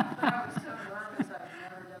I was so nervous, I've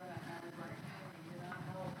never done that, and I was like,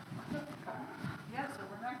 oh, no. Yeah, so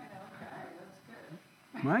we're not gonna, okay,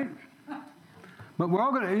 that's good. Right? But we're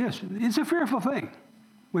all going to, yes, it's a fearful thing.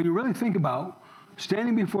 When you really think about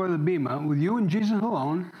standing before the Bema with you and Jesus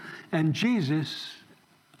alone, and Jesus,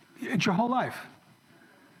 it's your whole life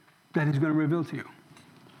that he's going to reveal to you.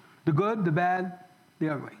 The good, the bad, the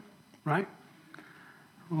ugly, right?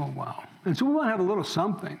 Oh, wow. And so we want to have a little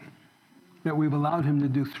something that we've allowed him to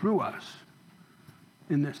do through us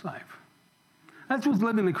in this life. That's what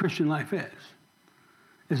living the Christian life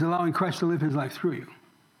is allowing Christ to live his life through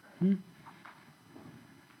you.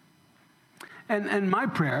 And my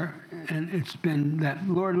prayer, and it's been that,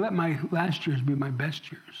 Lord, let my last years be my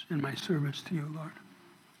best years in my service to you, Lord.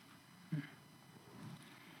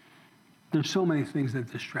 There's so many things that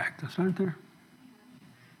distract us, aren't there?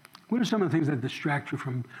 What are some of the things that distract you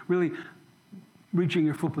from really reaching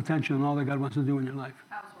your full potential and all that God wants to do in your life?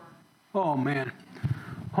 Housework. Oh, man.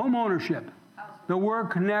 Home ownership. The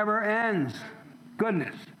work never ends.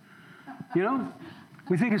 Goodness. You know?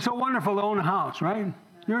 We think it's so wonderful to own a house, right?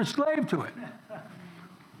 You're a slave to it.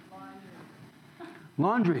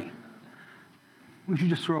 Laundry. We should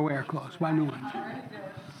just throw away our clothes, buy new ones.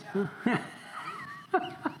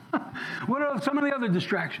 What are some of the other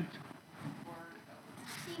distractions?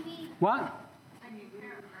 TV. What?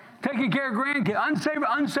 Taking care of grandkids,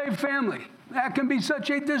 unsaved family. That can be such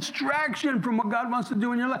a distraction from what God wants to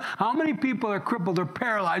do in your life. How many people are crippled or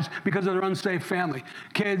paralyzed because of their unsaved family?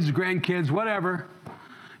 Kids, grandkids, whatever.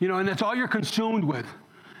 You know, and that's all you're consumed with.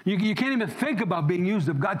 You can't even think about being used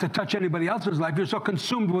of God to touch anybody else's life. You're so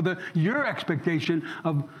consumed with your expectation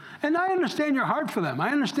of, and I understand your heart for them. I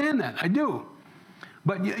understand that. I do.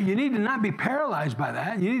 But you need to not be paralyzed by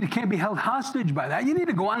that. Can't be held hostage by that. You need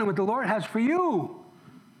to go on in what the Lord has for you.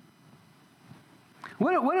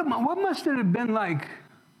 What must it have been like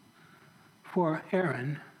for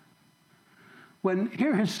Aaron when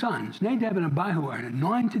here his sons, Nadab and Abihu, are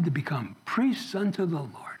anointed to become priests unto the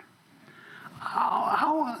Lord?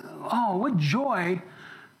 What joy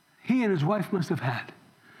he and his wife must have had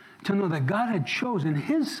to know that God had chosen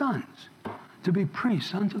his sons to be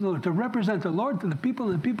priests unto the Lord, to represent the Lord to the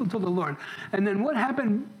people and the people to the Lord. And then what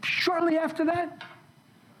happened shortly after that?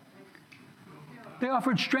 They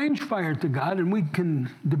offered strange fire to God, and we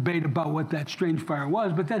can debate about what that strange fire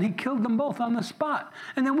was, but then he killed them both on the spot.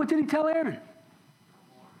 And then what did he tell Aaron?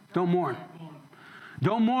 Don't mourn.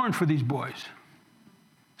 Don't mourn for these boys.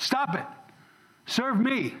 Stop it. Serve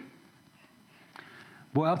me.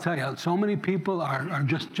 Boy, I'll tell you, so many people are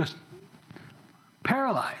just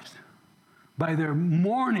paralyzed by their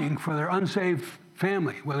mourning for their unsaved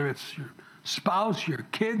family, whether it's your spouse, your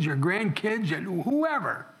kids, your grandkids, and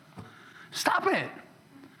whoever. Stop it.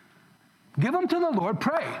 Give them to the Lord.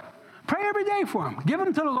 Pray. Pray every day for them. Give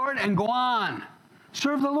them to the Lord and go on.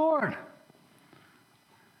 Serve the Lord.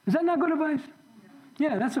 Is that not good advice?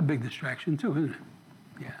 Yeah, that's a big distraction too, isn't it?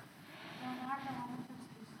 Yeah.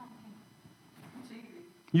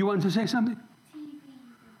 You wanted to say something? TV is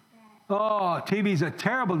bad. Oh, TV's a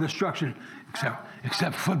terrible destruction,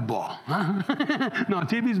 except football. Huh? No,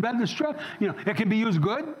 TV's bad destruction. You know, it can be used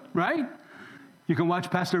good, right? You can watch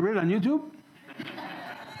Pastor Ritt on YouTube.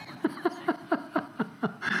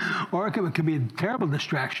 Or it can be a terrible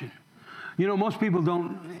distraction. You know, most people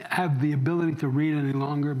don't have the ability to read any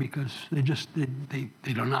longer because they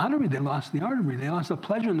don't know how to read. They lost the art of reading. They lost the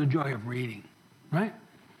pleasure and the joy of reading, right?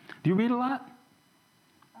 Do you read a lot?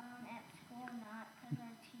 At school, not, because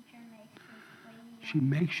our teacher makes us lady. She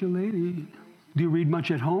makes you lady. Do you read much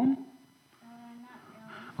at home? Not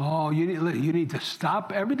really. Oh, you need to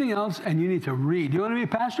stop everything else and you need to read. You want to be a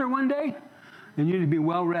pastor one day? And you need to be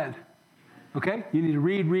well read. Okay? You need to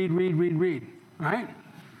read. All right?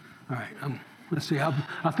 All right. Let's see. I'll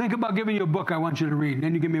think about giving you a book I want you to read. And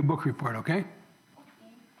then you give me a book report, okay?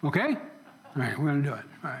 Okay? All right, we're going to do it.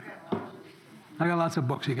 All right. I got lots of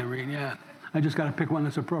books you can read, yeah. I just got to pick one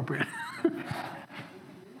that's appropriate.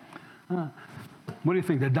 What do you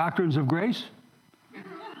think? The Doctrines of Grace?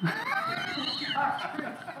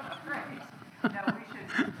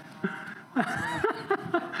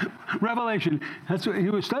 Revelation. That's what, he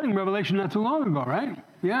was studying Revelation not too long ago, right?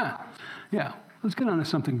 Yeah. Let's get on to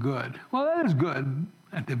something good. Well, that is good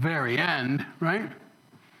at the very end, right?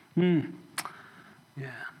 Yeah.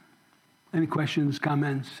 Any questions,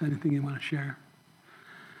 comments, anything you want to share?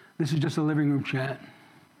 This is just a living room chat.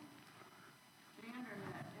 The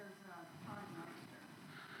internet is a time waster.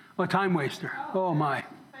 Oh, time waster. Oh, my.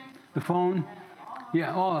 The phone.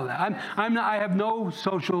 Yeah, all of that. I'm not, I have no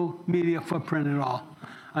social media footprint at all.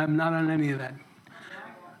 I'm not on any of that.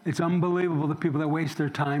 It's unbelievable the people that waste their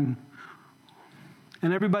time.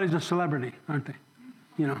 And everybody's a celebrity, aren't they?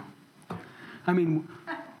 You know. I mean,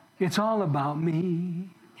 it's all about me.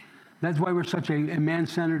 That's why we're such a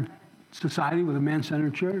man-centered society with a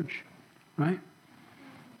man-centered church, right?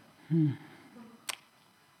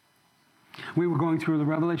 We were going through the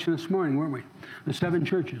Revelation this morning, weren't we? The 7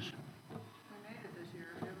 churches. We made it this year,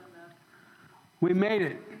 given that We made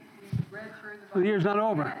it. we read through the The year's not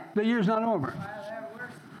over. The year's not over.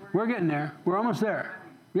 We're getting there. We're almost there.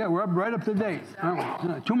 Yeah, we're up right up to date,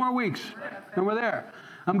 aren't we? 2 more weeks, and we're there.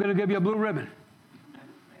 I'm going to give you a blue ribbon. I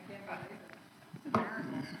can't believe it.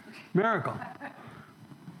 It's a miracle. Miracle.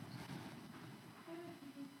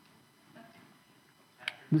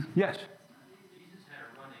 Yes, Jesus had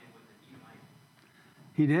a run-in with an Edomite,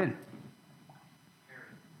 he did.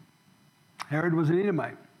 Herod. Herod was an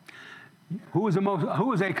Edomite. Who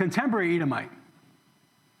was a contemporary Edomite?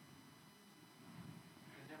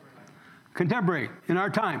 Contemporary in our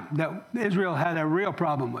time that Israel had a real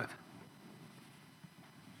problem with.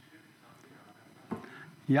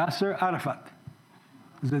 Yasser Arafat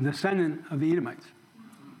was a descendant of the Edomites.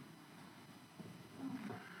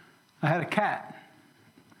 I had a cat.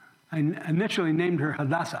 I initially named her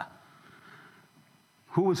Hadassah.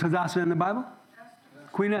 Who was Hadassah in the Bible?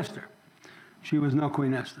 Queen Esther. She was no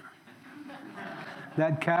Queen Esther.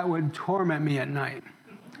 That cat would torment me at night.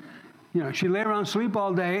 You know, she'd lay around, sleep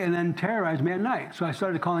all day, and then terrorize me at night. So I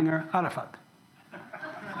started calling her Arafat.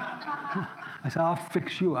 I said, I'll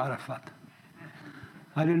fix you, Arafat.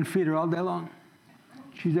 I didn't feed her all day long.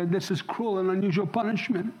 She said, this is cruel and unusual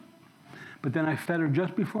punishment. But then I fed her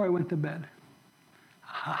just before I went to bed.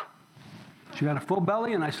 Aha. She got a full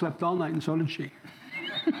belly, and I slept all night, and so did she.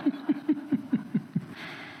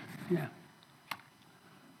 Yeah.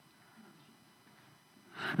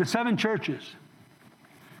 The 7 churches.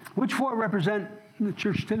 Which 4 represent the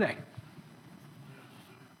church today?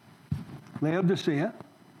 Laodicea.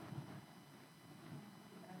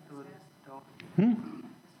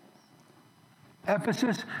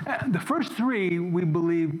 Ephesus. The first 3, we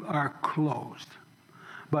believe, are closed.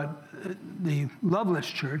 But the loveless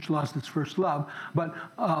church lost its first love. But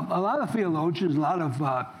a lot of theologians, a lot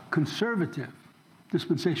of conservative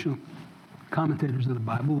dispensational commentators of the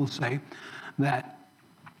Bible will say that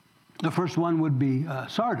the first one would be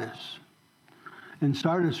Sardis. And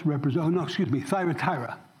Sardis represents,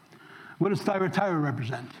 Thyatira. What does Thyatira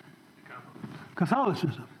represent?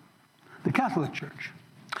 Catholicism, the Catholic Church.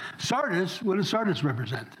 Sardis, what does Sardis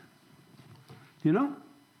represent? You know?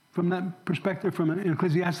 From that perspective, from an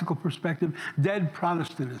ecclesiastical perspective, dead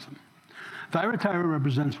Protestantism. Thyatira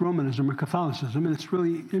represents Romanism or Catholicism, and it's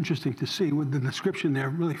really interesting to see what the description there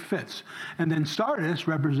really fits. And then Sardis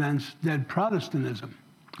represents dead Protestantism.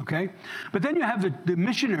 Okay? But then you have the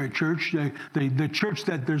missionary church, the church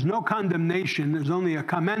that there's no condemnation, there's only a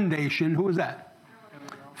commendation. Who is that?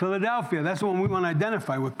 Philadelphia. That's the one we want to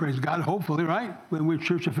identify with, praise God, hopefully, right? We're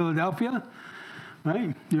Church of Philadelphia,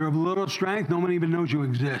 right? You're of little strength. No one even knows you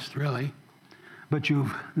exist, really. But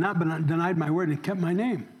you've not been denied my word and kept my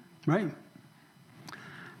name, right?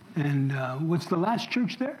 And what's the last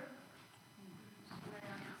church there?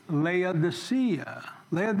 Laodicea.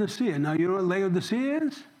 Laodicea. Now, you know what Laodicea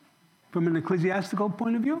is? From an ecclesiastical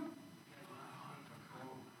point of view?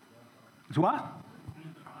 It's what?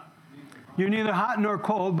 You're neither hot nor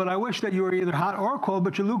cold, but I wish that you were either hot or cold,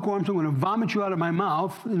 but you're lukewarm, so I'm going to vomit you out of my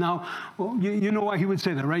mouth. Now, well, you know why he would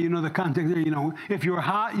say that, right? You know the context there. You know, if you were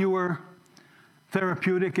hot, you were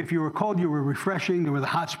therapeutic. If you were cold, you were refreshing. There were the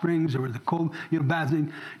hot springs. There were the cold,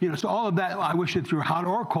 bathing. So all of that, I wish that you were hot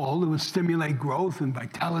or cold. It would stimulate growth and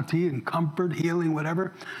vitality and comfort, healing,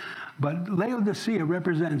 whatever. But Laodicea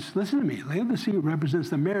represents, listen to me, Laodicea represents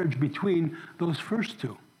the marriage between those first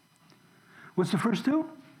 2. What's the first 2?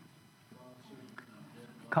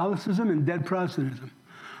 Catholicism and dead Protestantism.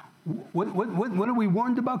 What are we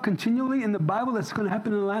warned about continually in the Bible that's going to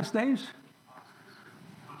happen in the last days?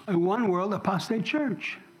 A one-world apostate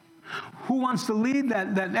church. Who wants to lead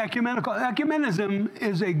that ecumenical? Ecumenism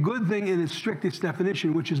is a good thing in its strictest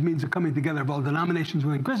definition, which means the coming together of all denominations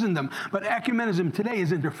within Christendom. But ecumenism today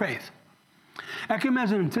is interfaith.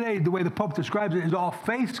 Ecumenism today, the way the Pope describes it, is all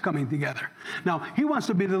faiths coming together. Now, he wants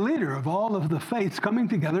to be the leader of all of the faiths coming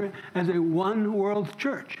together as a one-world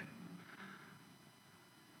church.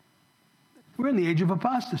 We're in the age of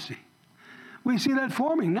apostasy. We see that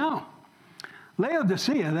forming now.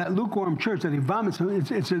 Laodicea, that lukewarm church that he vomits,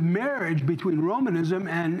 it's a marriage between Romanism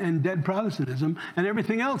and dead Protestantism and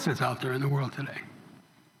everything else that's out there in the world today.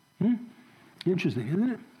 Interesting,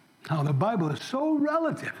 isn't it? How the Bible is so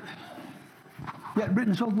relative, yet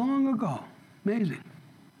written so long ago. Amazing.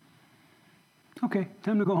 Okay,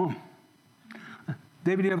 time to go home.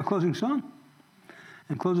 David, do you have a closing song?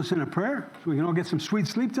 And close us in a prayer so we can all get some sweet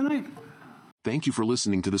sleep tonight? Thank you for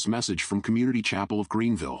listening to this message from Community Chapel of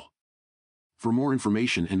Greenville. For more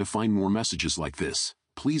information and to find more messages like this,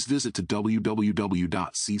 please visit to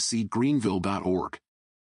www.ccgreenville.org.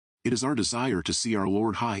 It is our desire to see our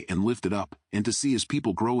Lord high and lifted up, and to see His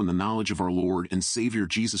people grow in the knowledge of our Lord and Savior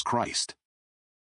Jesus Christ.